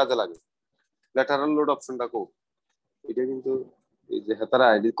পিরিয়ড কাজে লাগে ল্যাটারাল লোড অপশনটা কো এটা কিন্তু এই যে হাতারা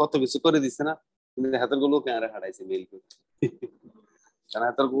আইডি কত কিছু করে দিছে না কিন্তু হাতের গুলো কেন হারাইছে মেইল করে কারণ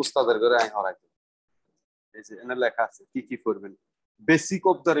হাতের উস্তাদের করে আই হারাইছে এই যে এখানে লেখা আছে কি কি করবেন basic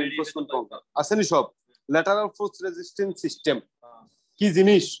of the reinforcement control আসেনি সব ল্যাটারাল ফোর্স রেজিস্ট্যান্স সিস্টেম কি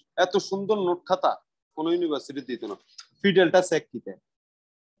জিনিস এত সুন্দর নোট খাতা কোন ইউনিভার্সিটি দিত না ফিডেলটা চেক কিতে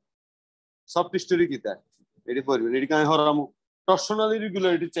সফট স্টোরি কিতে এটি পড়বেন এটি কাই হরামু টর্শনাল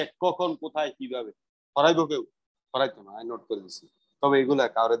ইরেগুলারিটি চেক কখন কোথায় কিভাবে হরাইবো কেউ হরাইতো না আই নোট করে দিছি তবে এগুলা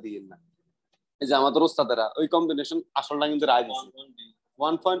কাউরে দিয়েন না এই যে আমাদের ওস্তাদেরা ওই কম্বিনেশন আসলটা কিন্তু রায় দিছে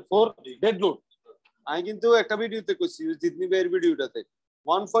 1.4 ডেড লোড আমি কিন্তু একটা ভিডিওতে কইছি জিতনি ভাইয়ের ভিডিওটাতে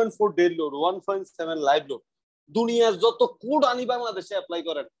 1.4 ডেড লোড 1.7 লাইভ লোড দুনিয়ার যত কোড আনি বাংলাদেশে অ্যাপ্লাই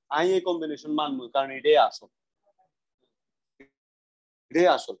করেন আমি এই কম্বিনেশন মানবো কারণ এটাই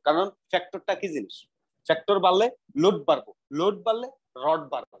আসল কারণ ফ্যাক্টরটা কি জিনিস ফ্যাক্টর বাড়লে লোড বাড়বো লোড বাড়লে রড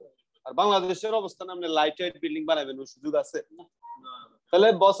বাড়বে আর বাংলাদেশের অবস্থান আপনি লাইট ওয়েট বিল্ডিং বানাবেন ওই সুযোগ আছে তাহলে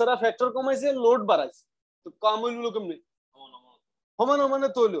বসেরা ফ্যাক্টর কমাইছে লোড বাড়াইছে তো কম হইলো কেমনে সমানে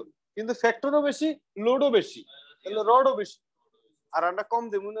তৈলো কিন্তু ফ্যাক্টরও বেশি লোডও বেশি তাহলে রডও বেশি আর আমরা কম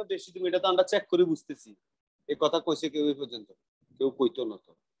দেবো না বেশি তুমি এটা তো আমরা চেক করে বুঝতেছি এই কথা কইছে কেউ এই পর্যন্ত কেউ কইতো না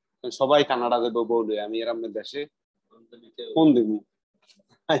তো সবাই কানাডা যাবো বলে আমি এর আমাদের দেশে কোন দেবো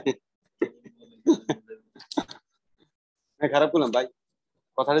খারাপ করলাম ভাই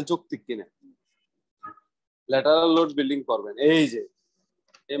কথাটা যৌক্তিক কিনা ল্যাটারাল লোড বিল্ডিং করবেন এই যে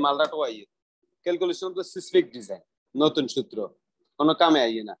এই মালটা তো আইয়ে ক্যালকুলেশন তো সিসমিক ডিজাইন নতুন সূত্র কোনো কামে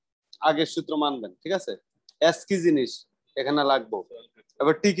আইয়ে না আগের সূত্র মানবেন ঠিক আছে এস কি জিনিস এখানে লাগবো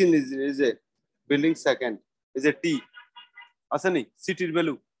এবার টি কি জিনিস যে বিল্ডিং সেকেন্ড এই যে টি আছে নি সিটির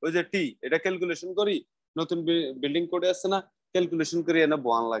ভ্যালু ওই যে টি এটা ক্যালকুলেশন করি নতুন বিল্ডিং কোডে আছে না ক্যালকুলেশন করি এনে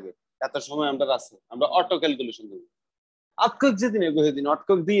বহান লাগে এত সময় আমরা আছে আমরা অটো ক্যালকুলেশন করি আটকক যেদিন এগোহে দিন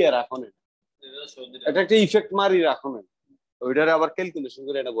অটকক দিয়ে রাখুন এটা একটা ইফেক্ট মারি রাখুন ওইটারে আবার ক্যালকুলেশন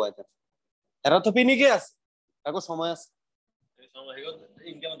করে এটা বয়াতে এরা তো পিনিকে আছে এখন সময় আছে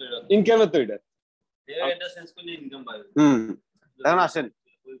ইনকামে তো এটা এখন আসেন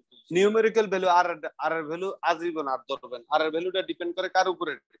নিউমেরিক্যাল ভ্যালু আর এর ভ্যালু আজীবন আর ধরবেন আর এর ভ্যালুটা ডিপেন্ড করে কার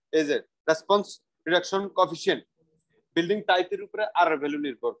উপরে এই যে রেসপন্স রিডাকশন কোএফিশিয়েন্ট বিল্ডিং টাইপের উপরে আর এর ভ্যালু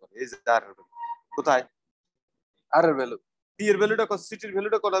নির্ভর করে এই যে আর এর ভ্যালু কোথায় আর এর ভ্যালু টি এর ভ্যালুটা সিটির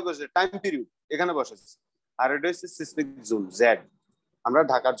ভ্যালুটা কোথায় বসে টাইম পিরিয়ড এখানে বসেছে আর এটা হচ্ছে সিসমিক জোন জেড আমরা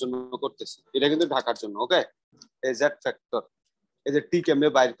ঢাকার জন্য করতেছি এটা কিন্তু ঢাকার জন্য ওকে এই জেড ফ্যাক্টর এই যে টি কেমনে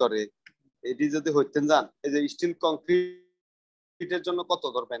বাইর করে এটি যদি হইতেন জান এই যে স্টিল কংক্রিটের জন্য কত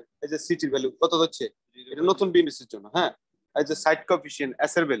ধরবেন এই যে সিটির ভ্যালু কত হচ্ছে এটা নতুন বিএনবিসির জন্য হ্যাঁ এই যে সাইট কোএফিশিয়েন্ট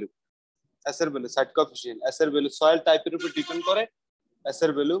এস এর ভ্যালু সাইট কোএফিশিয়েন্ট এস এর ভ্যালু সয়েল টাইপের উপর ডিপেন্ড করে এস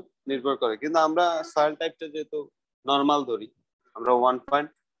এর ভ্যালু নির্ভর করে কিন্তু আমরা সয়েল টাইপটা যেহেতু নরমাল ধরি আমরা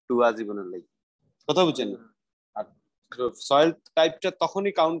 1.2 আজীবনের লাগি কথা বুঝছেন আর সয়েল টাইপটা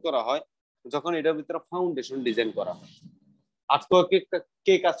তখনই কাউন্ট করা হয় যখন এটার ভিতরে ফাউন্ডেশন ডিজাইন করা হয় আজকে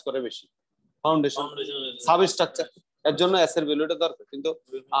কে কাজ করে বেশি ফাউন্ডেশন সাবস্ট্রাকচার এর জন্য এস এর ভ্যালুটা দরকার কিন্তু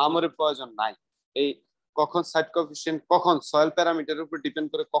আমার প্রয়োজন নাই এই কখন সাইট কোএফিশিয়েন্ট কখন সয়েল প্যারামিটারের উপর ডিপেন্ড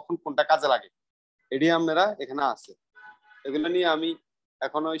করে কখন কোনটা কাজে লাগে এডি আমরা এখানে আছে এগুলো নিয়ে আমি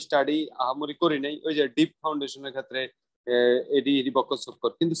এখনো স্টাডি আহামরি করি নাই ওই যে ডিপ ফাউন্ডেশনের ক্ষেত্রে এডি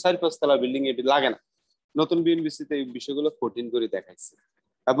বক্কর কিন্তু 4-5 তলা বিল্ডিং এডি লাগে না নতুন বিএনবিসি তে এই বিষয়গুলো কঠিন করে দেখাইছে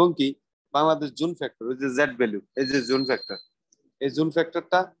এবং কি বাংলাদেশ জোন ফ্যাক্টর ওই যে জেড ভ্যালু এই যে জোন ফ্যাক্টর এই জোন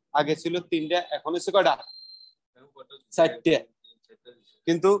ফ্যাক্টরটা আগে ছিল 3টা এখন হচ্ছে কয়টা 4টা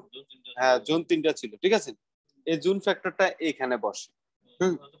কিন্তু হ্যাঁ জোন 3টা ছিল ঠিক আছে এই জোন ফ্যাক্টরটা এখানে বসে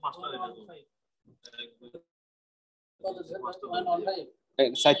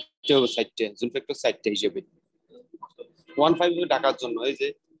সাইটে জোন ফ্যাক্টর সাইটে হিসেবে 15 টাকার জন্য এই যে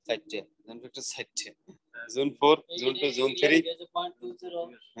সাইটে জোন ফ্যাক্টর সাইটে জোন 4 জোন 2 জোন 3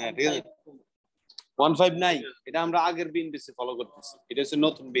 হ্যাঁ ঠিক আছে 15 নাই এটা আমরা আগের বিএনবিসি ফলো করতেছি এটা হচ্ছে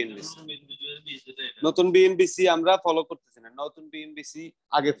নতুন বিএনবিসি আমরা ফলো করতেছি না নতুন বিএনবিসি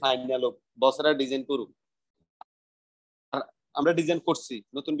আগে ফাইনাল বছরা ডিজাইন করুক আমরা ডিজাইন করছি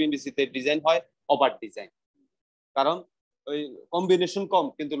নতুন বিএনবিসি তে ডিজাইন হয় ওভার ডিজাইন কারণ ওই কম্বিনেশন কম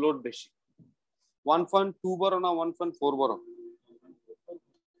কিন্তু লোড বেশি 1.2 বড় না 1.4 বড়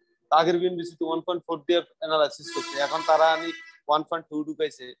আগের বিএনবিসি তে 1.4 দিয়ে অ্যানালাইসিস করছে এখন তারা আমি 1.2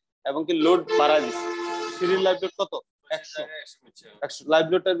 ঢুকাইছে এবং কি লোড বাড়ায় দিছে সিরিয়াল লাইভ লোড কত 100 লাইভ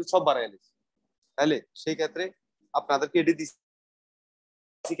লোডটা সব বাড়ায় দিছে তাহলে সেই ক্ষেত্রে আপনাদেরকে এডি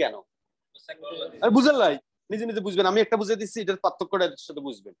দিছি কেন আর বুঝেন নাই নিজে নিজে বুঝবেন আমি একটা বুঝিয়ে দিচ্ছি এটার পার্থক্যটা এর সাথে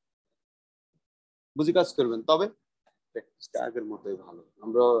বুঝবেন বুঝি কাজ করবেন তবে আগের মতোই ভালো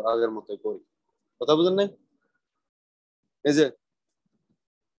আমরা আগের মতোই করি কথা বুঝেন নাই এই যে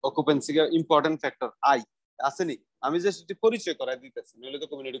অকুপেন্সি ইম্পর্টেন্ট ফ্যাক্টর আই আসেনি আমি যে সেটি পরিচয় করাই দিতেছি নইলে তো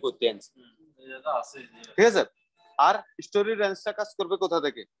কমিউনিটি করতে আনছি ঠিক আছে আর স্টোরি রেঞ্জটা কাজ করবে কোথা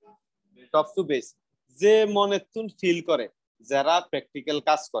থেকে টপ টু বেস যে মনে তুন ফিল করে যারা প্র্যাকটিক্যাল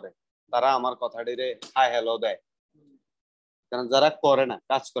কাজ করে তারা আমার কথাটিরে হাই হ্যালো দেয় কারণ যারা করে না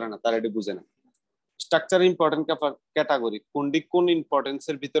কাজ করে না তারা এটি বুঝে না স্ট্রাকচার ইম্পর্টেন্ট ক্যাটাগরি কোনটি কোন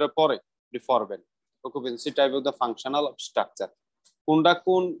ইম্পর্টেন্সের ভিতরে পড়ে এটি ফরবেন occupancy type of the functional structure কোনটা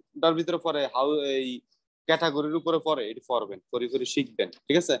কোনটার ভিতরে পড়ে হাউ এই ক্যাটাগরির উপরে পড়ে এটি পড়বেন করে শিখবেন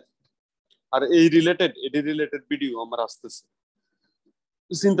ঠিক আছে আর এই রিলেটেড ভিডিও আমার আসতেছে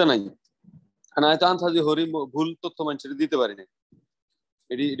চিন্তা নাই না হয়তো আনসার যে হরি ভুল তথ্য মানুষের দিতে পারি না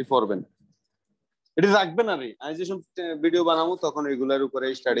এটি পড়বেন এটি রাখবেন আর আমি যে ভিডিও বানাবো তখন এগুলোর উপরে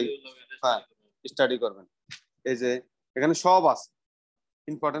স্টাডি করবেন এই যে এখানে সব আছে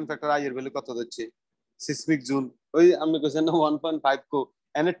ইম্পর্টেন্ট ফ্যাক্টর আই এর ভ্যালু কত দিচ্ছে সিসমিক জোন ওই আমি কইছেন না 1.5 কো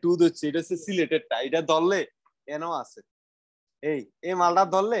এনে 2 দিচ্ছে এটা হচ্ছে সিলেটেডটা এটা ধরলে এনও আছে এই মালটা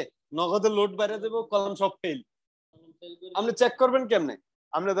ধরলে নগদের লোড বাইরে দেব কলম সব ফেল আপনি চেক করবেন কেমনে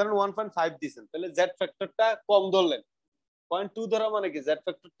আপনি ধরেন 1.5 দিবেন তাহলে জেড ফ্যাক্টরটা কম ধরলেন 0.2 ধরা মানে কি জেড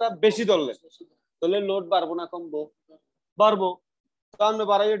ফ্যাক্টরটা বেশি ধরলেন তাহলে লোড বাড়বো না কমবো বাড়বো তো আপনি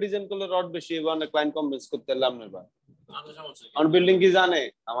বাড়াইয়ে ডিজাইন করলে রড বেশি হবে অনেক ক্লায়েন্ট কনভিন্স করতে পারলে আপনার আর বিল্ডিং কি জানে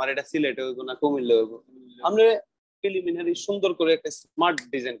আমার এটা সিলেটে হইব না কুমিল্লা হইব আপনি প্রিলিমিনারি সুন্দর করে একটা স্মার্ট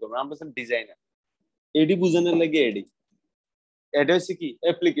ডিজাইন করবেন আমরা ডিজাইনার এডি বুঝানোর লাগে এডি এটা হচ্ছে কি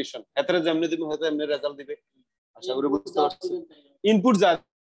অ্যাপ্লিকেশন, এতরে যেমনি দিবেন হয়তো এমনি রেজাল্ট দিবে, আশা করি বুঝতে পারছেন। ইনপুট যা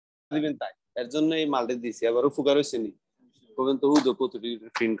দিবেন তাই, এর জন্য এই মালটা দিছি। আবার উপকার হয়েছে নি কবেন তো হুদ প্রতিটি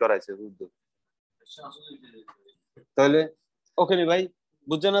প্রিন্ট করাইছে হুদ। তাহলে ওকে নি ভাই,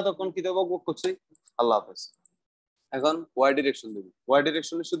 বুঝছে না তখন কি দেবো করছি। আল্লাহ হাফেজ। এখন ওয়াই ডিরেকশন দেব, ওয়াই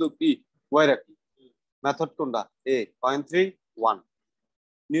ডিরেকশনে শুধু কি ওয়াই রাখি, মেথড কোনটা এ 0.31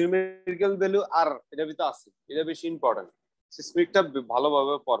 নিউমেরিক্যাল ভ্যালু, আর এটা ভিতরে আছে, এটা বেশি ইম্পর্টেন্ট। সিসমিকটা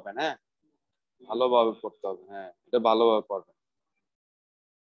ভালোভাবে পড়বেন, হ্যাঁ ভালোভাবে পড়তে হবে, হ্যাঁ এটা ভালোভাবে পড়বেন।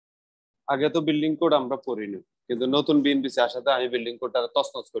 আগে তো বিল্ডিং কোড আমরা পড়িনি, কিন্তু নতুন বিএনপিসি আসাতে আমি বিল্ডিং কোডটা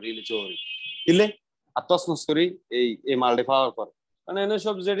তছনছ করি লিচে করি কিলে আর তছনছ করি এই মালটি পাওয়ার পর, মানে এনে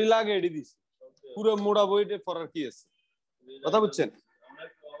সব যেটি লাগে এটি দিছি, পুরো মোড়া বইটে পড়ার কি আছে, কথা বুঝছেন?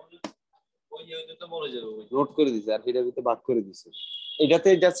 নোট করে দিছে আর এটার ভিতরে ভাগ করে দিছে, এটাতে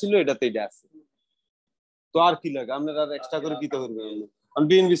এটা ছিল এটাতে এটা আছে, তো আর কি লাগে আপনারা আর এক্সট্রা করে দিতে পারবেন। কারণ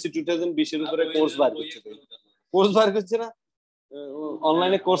বিএনবিসি 2020 এর উপরে কোর্স বার করছে, কোর্স বার করছে না,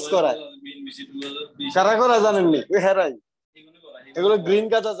 অনলাইনে কোর্স করায়, কারা করা জানেননি হেরাই, এগুলো গ্রিন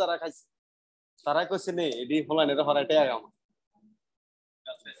গাজা যারা খাইছে তারা কইছে নে এডি হলাইন এটা হরাইটাই আগাম।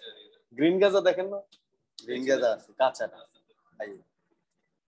 গ্রিন গাজা দেখেন না, গ্রিন গাজা আছে কাঁচা,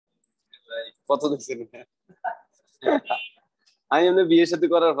 কত দেখছেন? আমি এমনি বিয়ের সাথে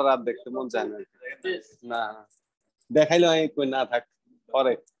করার পর আর দেখতে মন চায় না, না দেখাইলো আমি কই না থাক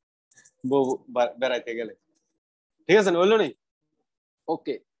পরে বউ বেড়াইতে গেলে, ঠিক আছে হইলো নি?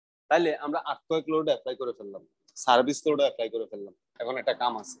 ওকে, তাইলে আমরা আর্থকোয়েক লোড অ্যাপ্লাই করে ফেললাম, সার্ভিস লোড অ্যাপ্লাই করে ফেললাম। এখন একটা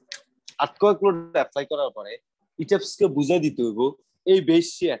কাম আছে, আর্থকোয়েক লোড অ্যাপ্লাই করার পরে ইটেপস কে বুঝাই দিতে হইব এই বেস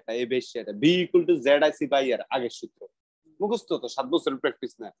শেয়ারটা, এই বেস শেয়ারটা B equal to Z IC by আর আগের সূত্র মুখস্থ তো 7 বছরের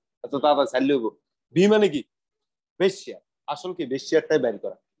প্র্যাকটিস না, এত তাড়াতাড়ি চাইলে হইব। বি মানে কি বেস শেয়ার, আসল কি বেস শেয়ারটাই বের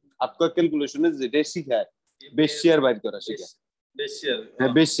করা, আর্থকোয়েক ক্যালকুলেশনে যেটা শিখায় বেস শেয়ার বের করা শিখায়।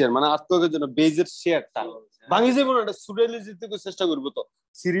 বেস শেয়ার মানে আর্থকোয়েকের জন্য বেজের শেয়ারটা ভাঙি যাবো না, এটা সুডেলে যেতে চেষ্টা করবো, তো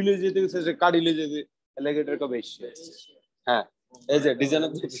সিরিলে যেতে চেষ্টা কাটিলে যেতে এলাগেটার কা বেস শেয়ার, হ্যাঁ এই যে ডিজাইন,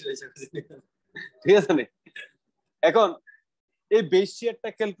 ঠিক আছে না? এখন এই বেস শেয়ারটা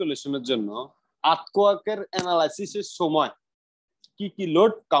ক্যালকুলেশনের জন্য আর্থকোয়েকের অ্যানালাইসিসের সময় কি কি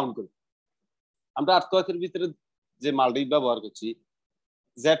লোড কাউন্ট করি আমরা। আর্থকোয়েকের ভিতরে যে মাল্টি ব্যবহার করছি,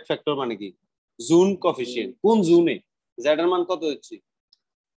 জেড ফ্যাক্টর মানে কি জোন কোএফিসিয়েন্ট, কোন জোনে জেড এর মান কত দিচ্ছি,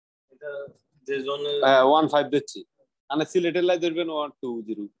 এটা যে জোনে 15 দিচ্ছি, মানে সিলেটের লাই ধরবেন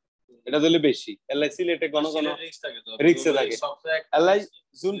 120, এটা দিলে বেশি, এলাই সিলেটে কোন কোন রিস্কে থাকে, এলাই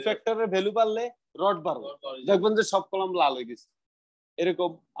জোন ফ্যাক্টরের ভ্যালু বাড়লে রড বাড়বে, দেখবেন যে সব কলাম লাল হয়ে গেছে,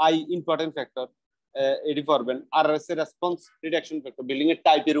 এরকম আই ইম্পর্টেন্ট ফ্যাক্টর এডি করবেন। আর এর রেসপন্স রিডাকশন ফ্যাক্টর বিল্ডিং এর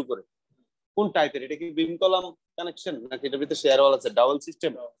টাইপের উপরে, কোন টাইপের, এটা কি বিম কলাম কানেকশন নাকি এটার ভিতরে শেয়ার ওয়াল আছে ডাবল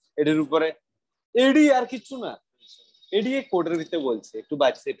সিস্টেম, এটার উপরে এডি আর কিছু না, এডি কোডের ভিতরে বলছে একটু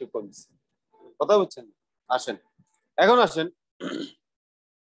বাড়ছে একটু কমছে, কথা বুঝছেন? আসেন এখন আসেন,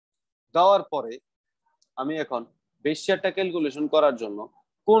 দেওয়ার পরে আমি এখন বেস শেয়ারটা ক্যালকুলেশন করার জন্য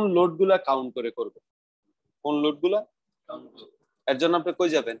কোন লোডগুলা কাউন্ট করে করব, কোন লোডগুলা এর জন্য আপনি কই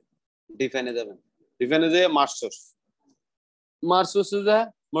যাবেন, ডিফাইনে যাবেন, ডিফাইনে যে মার্চ সোর্সে যা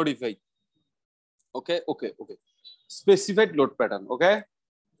মডিফাই, ওকে ওকে ওকে স্পেসিফাইড লোড প্যাটার্ন, ওকে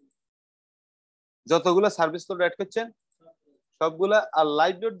যতগুলা সার্ভিস লোড অ্যাড করছেন সবগুলা, আর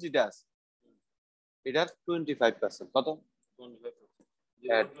লাইভ লোড যেটা আছে এটার 25%, কত 25,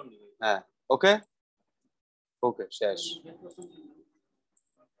 হ্যাঁ ওকে ওকে শেষ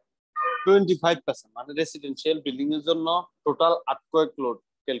 25%, মানে রেসিডেন্সিয়াল বিল্ডিং এর জন্য টোটাল আর্থকোয়েক লোড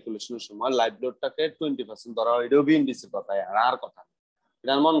ক্যালকুলেশনের সময় লাইভ লোডটাকে 20% ধরা হয়, এটাও বিএনডিসি কথা, আর কথা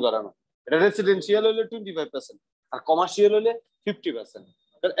এটা মন করে না, এটা রেসিডেন্সিয়াল হলে 25% আর কমার্শিয়াল হলে 50%,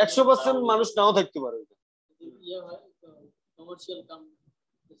 100% মানুষ নাও থাকতে পারে,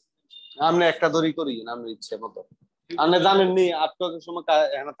 আমরা একটা দড়ি করি আমরা ইচ্ছে মতো, আপনি জানেননি আর্থকোয়েকের সময়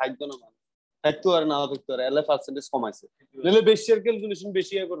এখানে থাকতো না, মানে থাকতো আর নাও থাকতে পারে, এলে পার্সেন্টেজ কমাইছে, নাহলে বেশি ক্যালকুলেশন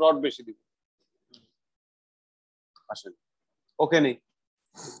বেশি হবে, রড বেশি দিবে। আসেন ওকে নেই,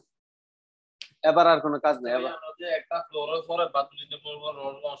 এবার আর কোনো কাজ নেই, এবার একটা ফ্লোরের পরে বাথরুমের পর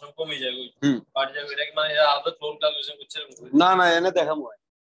রড অংশ কমে যায়, পার্টি যাবে, এটা কি মানে আদা ফ্লোর ক্যালকুলেশন করছে? না না এনে দেখামু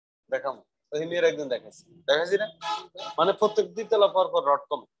ওহিমির একদিন দেখাছি না, মানে প্রত্যেক দ্বিতলা পর পর রড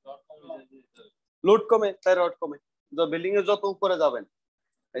কমে, লোড কমে তাই রড কমে, বিল্ডিং এর যত উপরে যাবেন,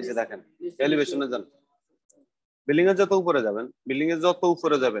 এই যে দেখেন এলিভেশনে যান, বিল্ডিং এর যত উপরে যাবেন, বিল্ডিং এর যত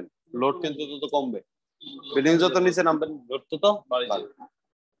উপরে যাবেন লোড কিন্তু তত কমবে, বিল্ডিং যত নিচে নামবেন লোড তত বাড়বে,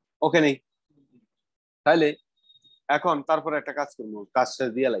 ওকে নেই? তাইলে এখন তারপর একটা কাজ করবো, কাজটা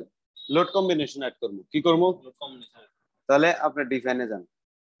দিয়ে লাই লোড কম্বিনেশন অ্যাড করবো, কি করবো? তাহলে আপনি ডিফাইনে যান,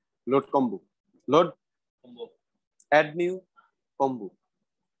 load combo, load add new combo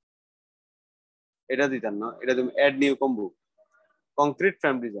এটা দিতেন না, এটা তুমি add new combo concrete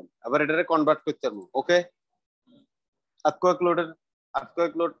frame design, আবার এটারে কনভার্ট করতে পারবো। ওকে,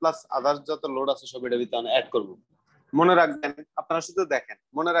 আর্থকোয়েক লোড প্লাস আদার্স যত লোড আছে সব এটা ভিতরে অ্যাড করব। মনে রাখবেন, আপনারা শুধু দেখেন,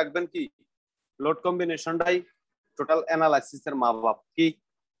 মনে রাখবেন কি লোড কম্বিনেশনটাই টোটাল অ্যানালাইসিসের মা বাপ। কি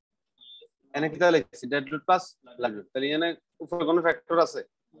এনে কি তাহলে dead load plus live load, তাহলে এখানে উপরে কোনো ফ্যাক্টর আছে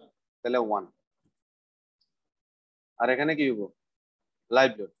তাহলে 1, আর এখানে কি হবো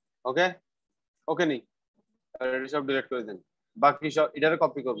লাইভ লোড। ওকে ওকে নেই, এটা সব ডিলিট করে দেন, বাকি সব এটারে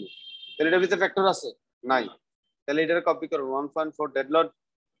কপি করব। তাহলে এটার ভিতরে ফ্যাক্টর আছে নাই, তাহলে এটারে কপি করব 1.4 ডেড লোড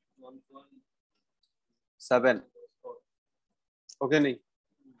 7। ওকে নেই,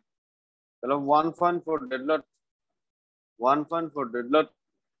 তাহলে 1.4 dead load 1.4 dead load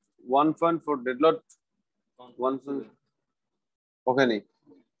 1.4 dead load 1. ওকে নেই,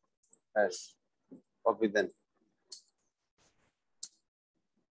 হ্যাঁ কপি দেন,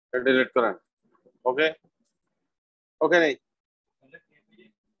 ডিলিট করেন। ওকে ওকে নেই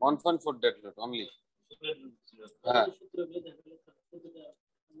 1.4 ডেড লোড অনলি। হ্যাঁ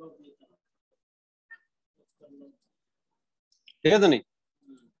ঠিক আছে নি।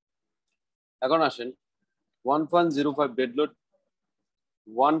 এখন আসেন 1.05 dead load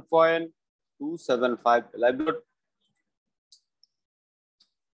 1.275 live load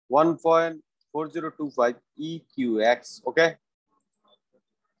 1.4025 EQX। ওকে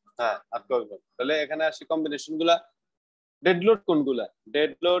হ্যাঁ, আর তাহলে এখানে আসি কম্বিনেশন গুলা। ডেড লোড কোনগুলা?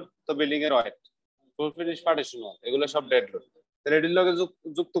 ডেড লোড তো বিল্ডিং এর ওয়েট, ফুল ফিনিশ পার্টিশন ওয়াল, এগুলো সব ডেড লোড। তাহলে এটির লগে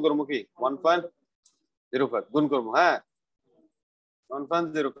যুক্ত করবো কি 1.05 গুণ করবো। হ্যাঁ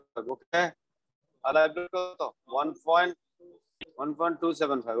 1.05। ওকে, আর লাইভ লোড কত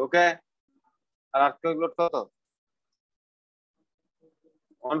 1.275। ওকে, আর আর্থকোয়েক লোড কত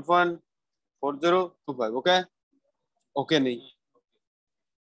 1.4025। ওকে ওকে নেই,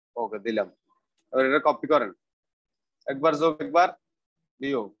 ওকে দিলাম। এবার এটা কপি করেন, একবার যোগ একবার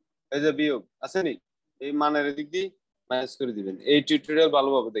বিয়োগ, এই যে বিয়োগ আছে নি, এই মানের দিক দিয়ে মাইনাস করে দিবেন। এই টিউটোরিয়াল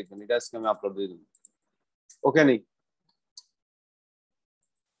ভালোভাবে দেখবেন, এটা আজকে আমি আপলোড দিয়ে দেব। ওকে নি,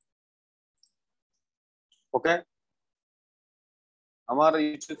 ওকে। আমার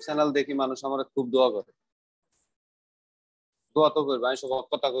ইউটিউব চ্যানেল দেখি মানুষ আমার খুব দোয়া করে, দোয়া তো করবে, আমি সব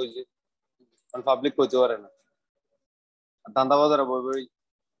কথা কইছি কারণ পাবলিক কইতে পারে না। দান্দা বাজারে বইবে,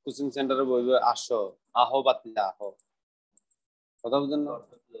 কোচিং সেন্টারে বইবে, আসো আহো বাতিজা আহো, কথা বুঝেন না?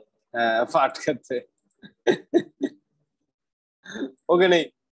 হ্যাঁ পাট খেতে। ওকে নেই,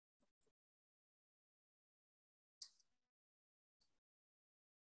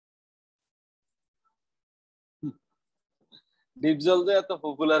 ডিপ জল যে এত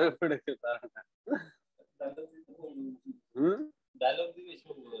পপুলার হয়ে পড়েছে তার না। ডায়লগ দিবি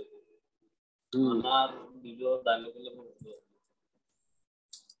সব আমার ভিডিও ডায়লগ গুলো।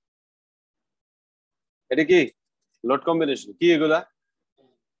 এটা কি লোড কম্বিনেশন? কি এগুলা?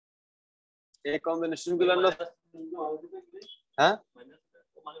 এই কম্বিনেশন গুলো হ্যাঁ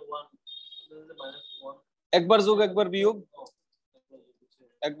একবার যোগ একবার বিয়োগ,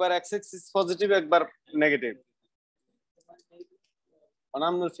 একবার এক্স এক্সিস পজিটিভ একবার নেগেটিভ।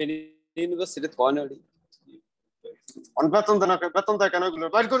 অনামন ফেনি ইউনিভার্সিটি কোন এডি অন বেতন দেন, বেতন দেয় কেন? এগুলো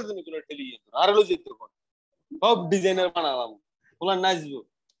বাইর করে দিন, এগুলো ঠেলি আর হলো যেত সব ডিজাইনার বানালাম, বলার নাচবো,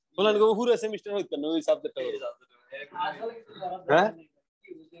 বলার গো পুরো সেমিস্টার হইতো না ওই সাবজেক্টটা। হ্যাঁ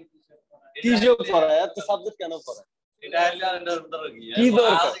কি যোগ পড়ায় এত সাবজেক্ট কেন পড়ায়? এটা হলো আন্ডার কি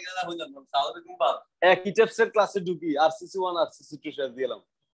দরকার? এক ইটাবসের ক্লাসে ঢুকি আরসিসি 1 আরসিসি 2 শেয়ার দিলাম,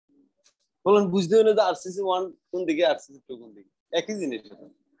 বলেন বুঝতে হলে যে আরসিসি 1 কোন দিকে আরসিসি 2 কোন দিকে, একই জিনিস।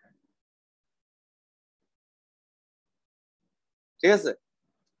 ঠিক আছে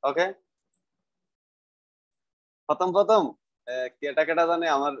ওকে। প্রথম প্রথম কেটা কেটা জানে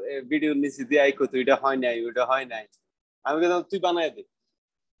আমার ভিডিও নিচে দিয়ে আইকো তো এটা হয় নাই ওইটা হয় নাই, আমি কিন্তু তুই বানাই দে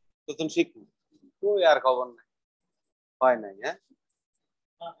তখন শিখবো। ওই আর খবর নাই, হয় নাই। হ্যাঁ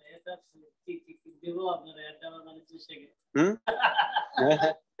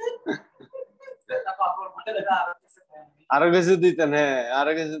আরো কিছু দিতেন, হ্যাঁ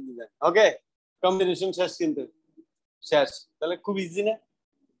আরো কিছু দিতেন। ওকে কম্বিনেশন শেষ, কিন্তু শেষ। তাহলে খুব ইজি না,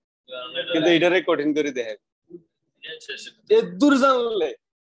 কিন্তু এটারে কঠিন করে দেখে দূর জানলে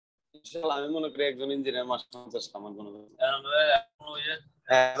ইনশাআল্লাহ আমি মনে করি একজন ইঞ্জিনিয়ার মাস 50 আমার মনে করি।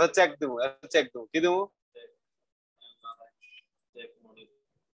 হ্যাঁ চেক দেবো, চেক দেবো। কি দেবো?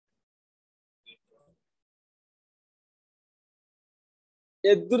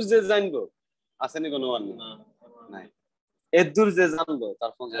 এদুর যে জানবো আসেনি কোনো মান নাই, এদুর যে জানবো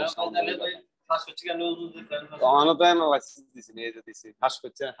তার 50 হাস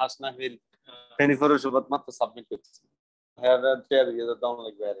করছে, হাস না ফিল 24 মাত্র সাবমিট করছে। হ্যাঁ টেয়ার দিয়ে দাম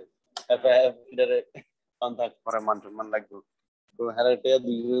লাগবে আরে এটারে কন্টাক্ট করে মান লাগবে তো হ্যাঁ টেয়ার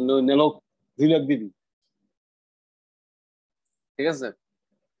নিলো 2 লাখ দিবি ঠিক আছে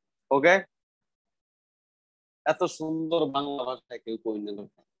ওকে এত সুন্দর বাংলা ভাষায় কেউ কই না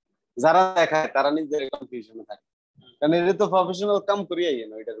যারা দেখায় তারা নিজের কনফিউশনে থাকে কারণ এটা তো প্রফেশনাল কাম করি আইয়ে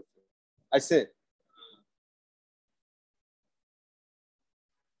না এটার উপরে আইছে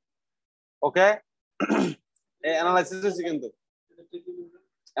ওকে এই অ্যানালাইসিস হচ্ছে কিন্তু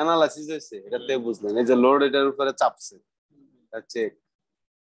অ্যানালাইসিস হচ্ছে এটাতে বুঝলেন এই যে লোড এটার উপরে চাপছে চেক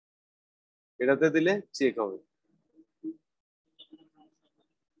এটাতে দিলে চেক হবে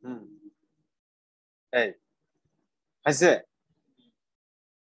এই আইছে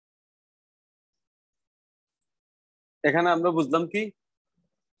এখানে আমরা বুঝলাম কি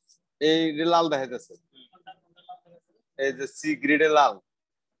এই লাল দেখা যাচ্ছে এই যে সি গ্রেডে লাল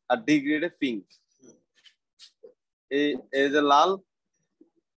আর ডি গ্রেডে পিঙ্ক এই যে লাল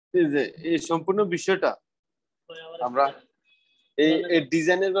এই যে এই সম্পূর্ণ বিষয়টা আমরা এই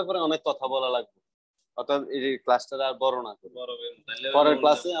ডিজাইনের ব্যাপারে অনেক কথা বলা লাগবে অর্থাৎ এই ক্লাসটা আর বড় না পরের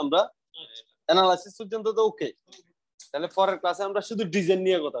ক্লাসে আমরা অ্যানালাইসিস পর্যন্ত তো ওকে তাহলে পরের ক্লাসে আমরা শুধু ডিজাইন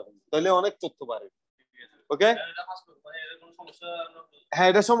নিয়ে কথা বলবো তাহলে অনেক তথ্য পারে ওকে হ্যাঁ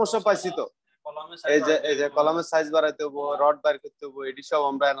এটা সমস্যা পাইছি তো এই যে কলামের সাইজ বাড়াইতে হবে রড বার করতে হবে এটি সব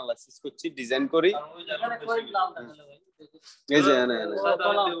আমরা অ্যানালাইসিস করছি ডিজাইন করি এই যে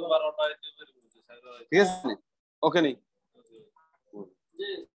ঠিক আছে ওকে নি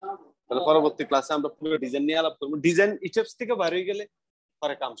তাহলে পরবর্তী ক্লাসে আমরা পুরো ডিজাইন নিয়ে আলাপ করব ডিজাইন ইটেপস থেকে বাইরে হয়ে গেলে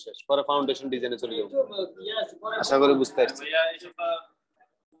পরে কাম শেষ পরে ফাউন্ডেশন ডিজাইনে চলে যাব আশা করি বুঝতে পারছি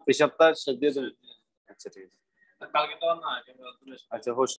এই সপ্তাহ শেষ দিয়ে দেব আচ্ছা ঠিক আছে কালকে তো না আচ্ছা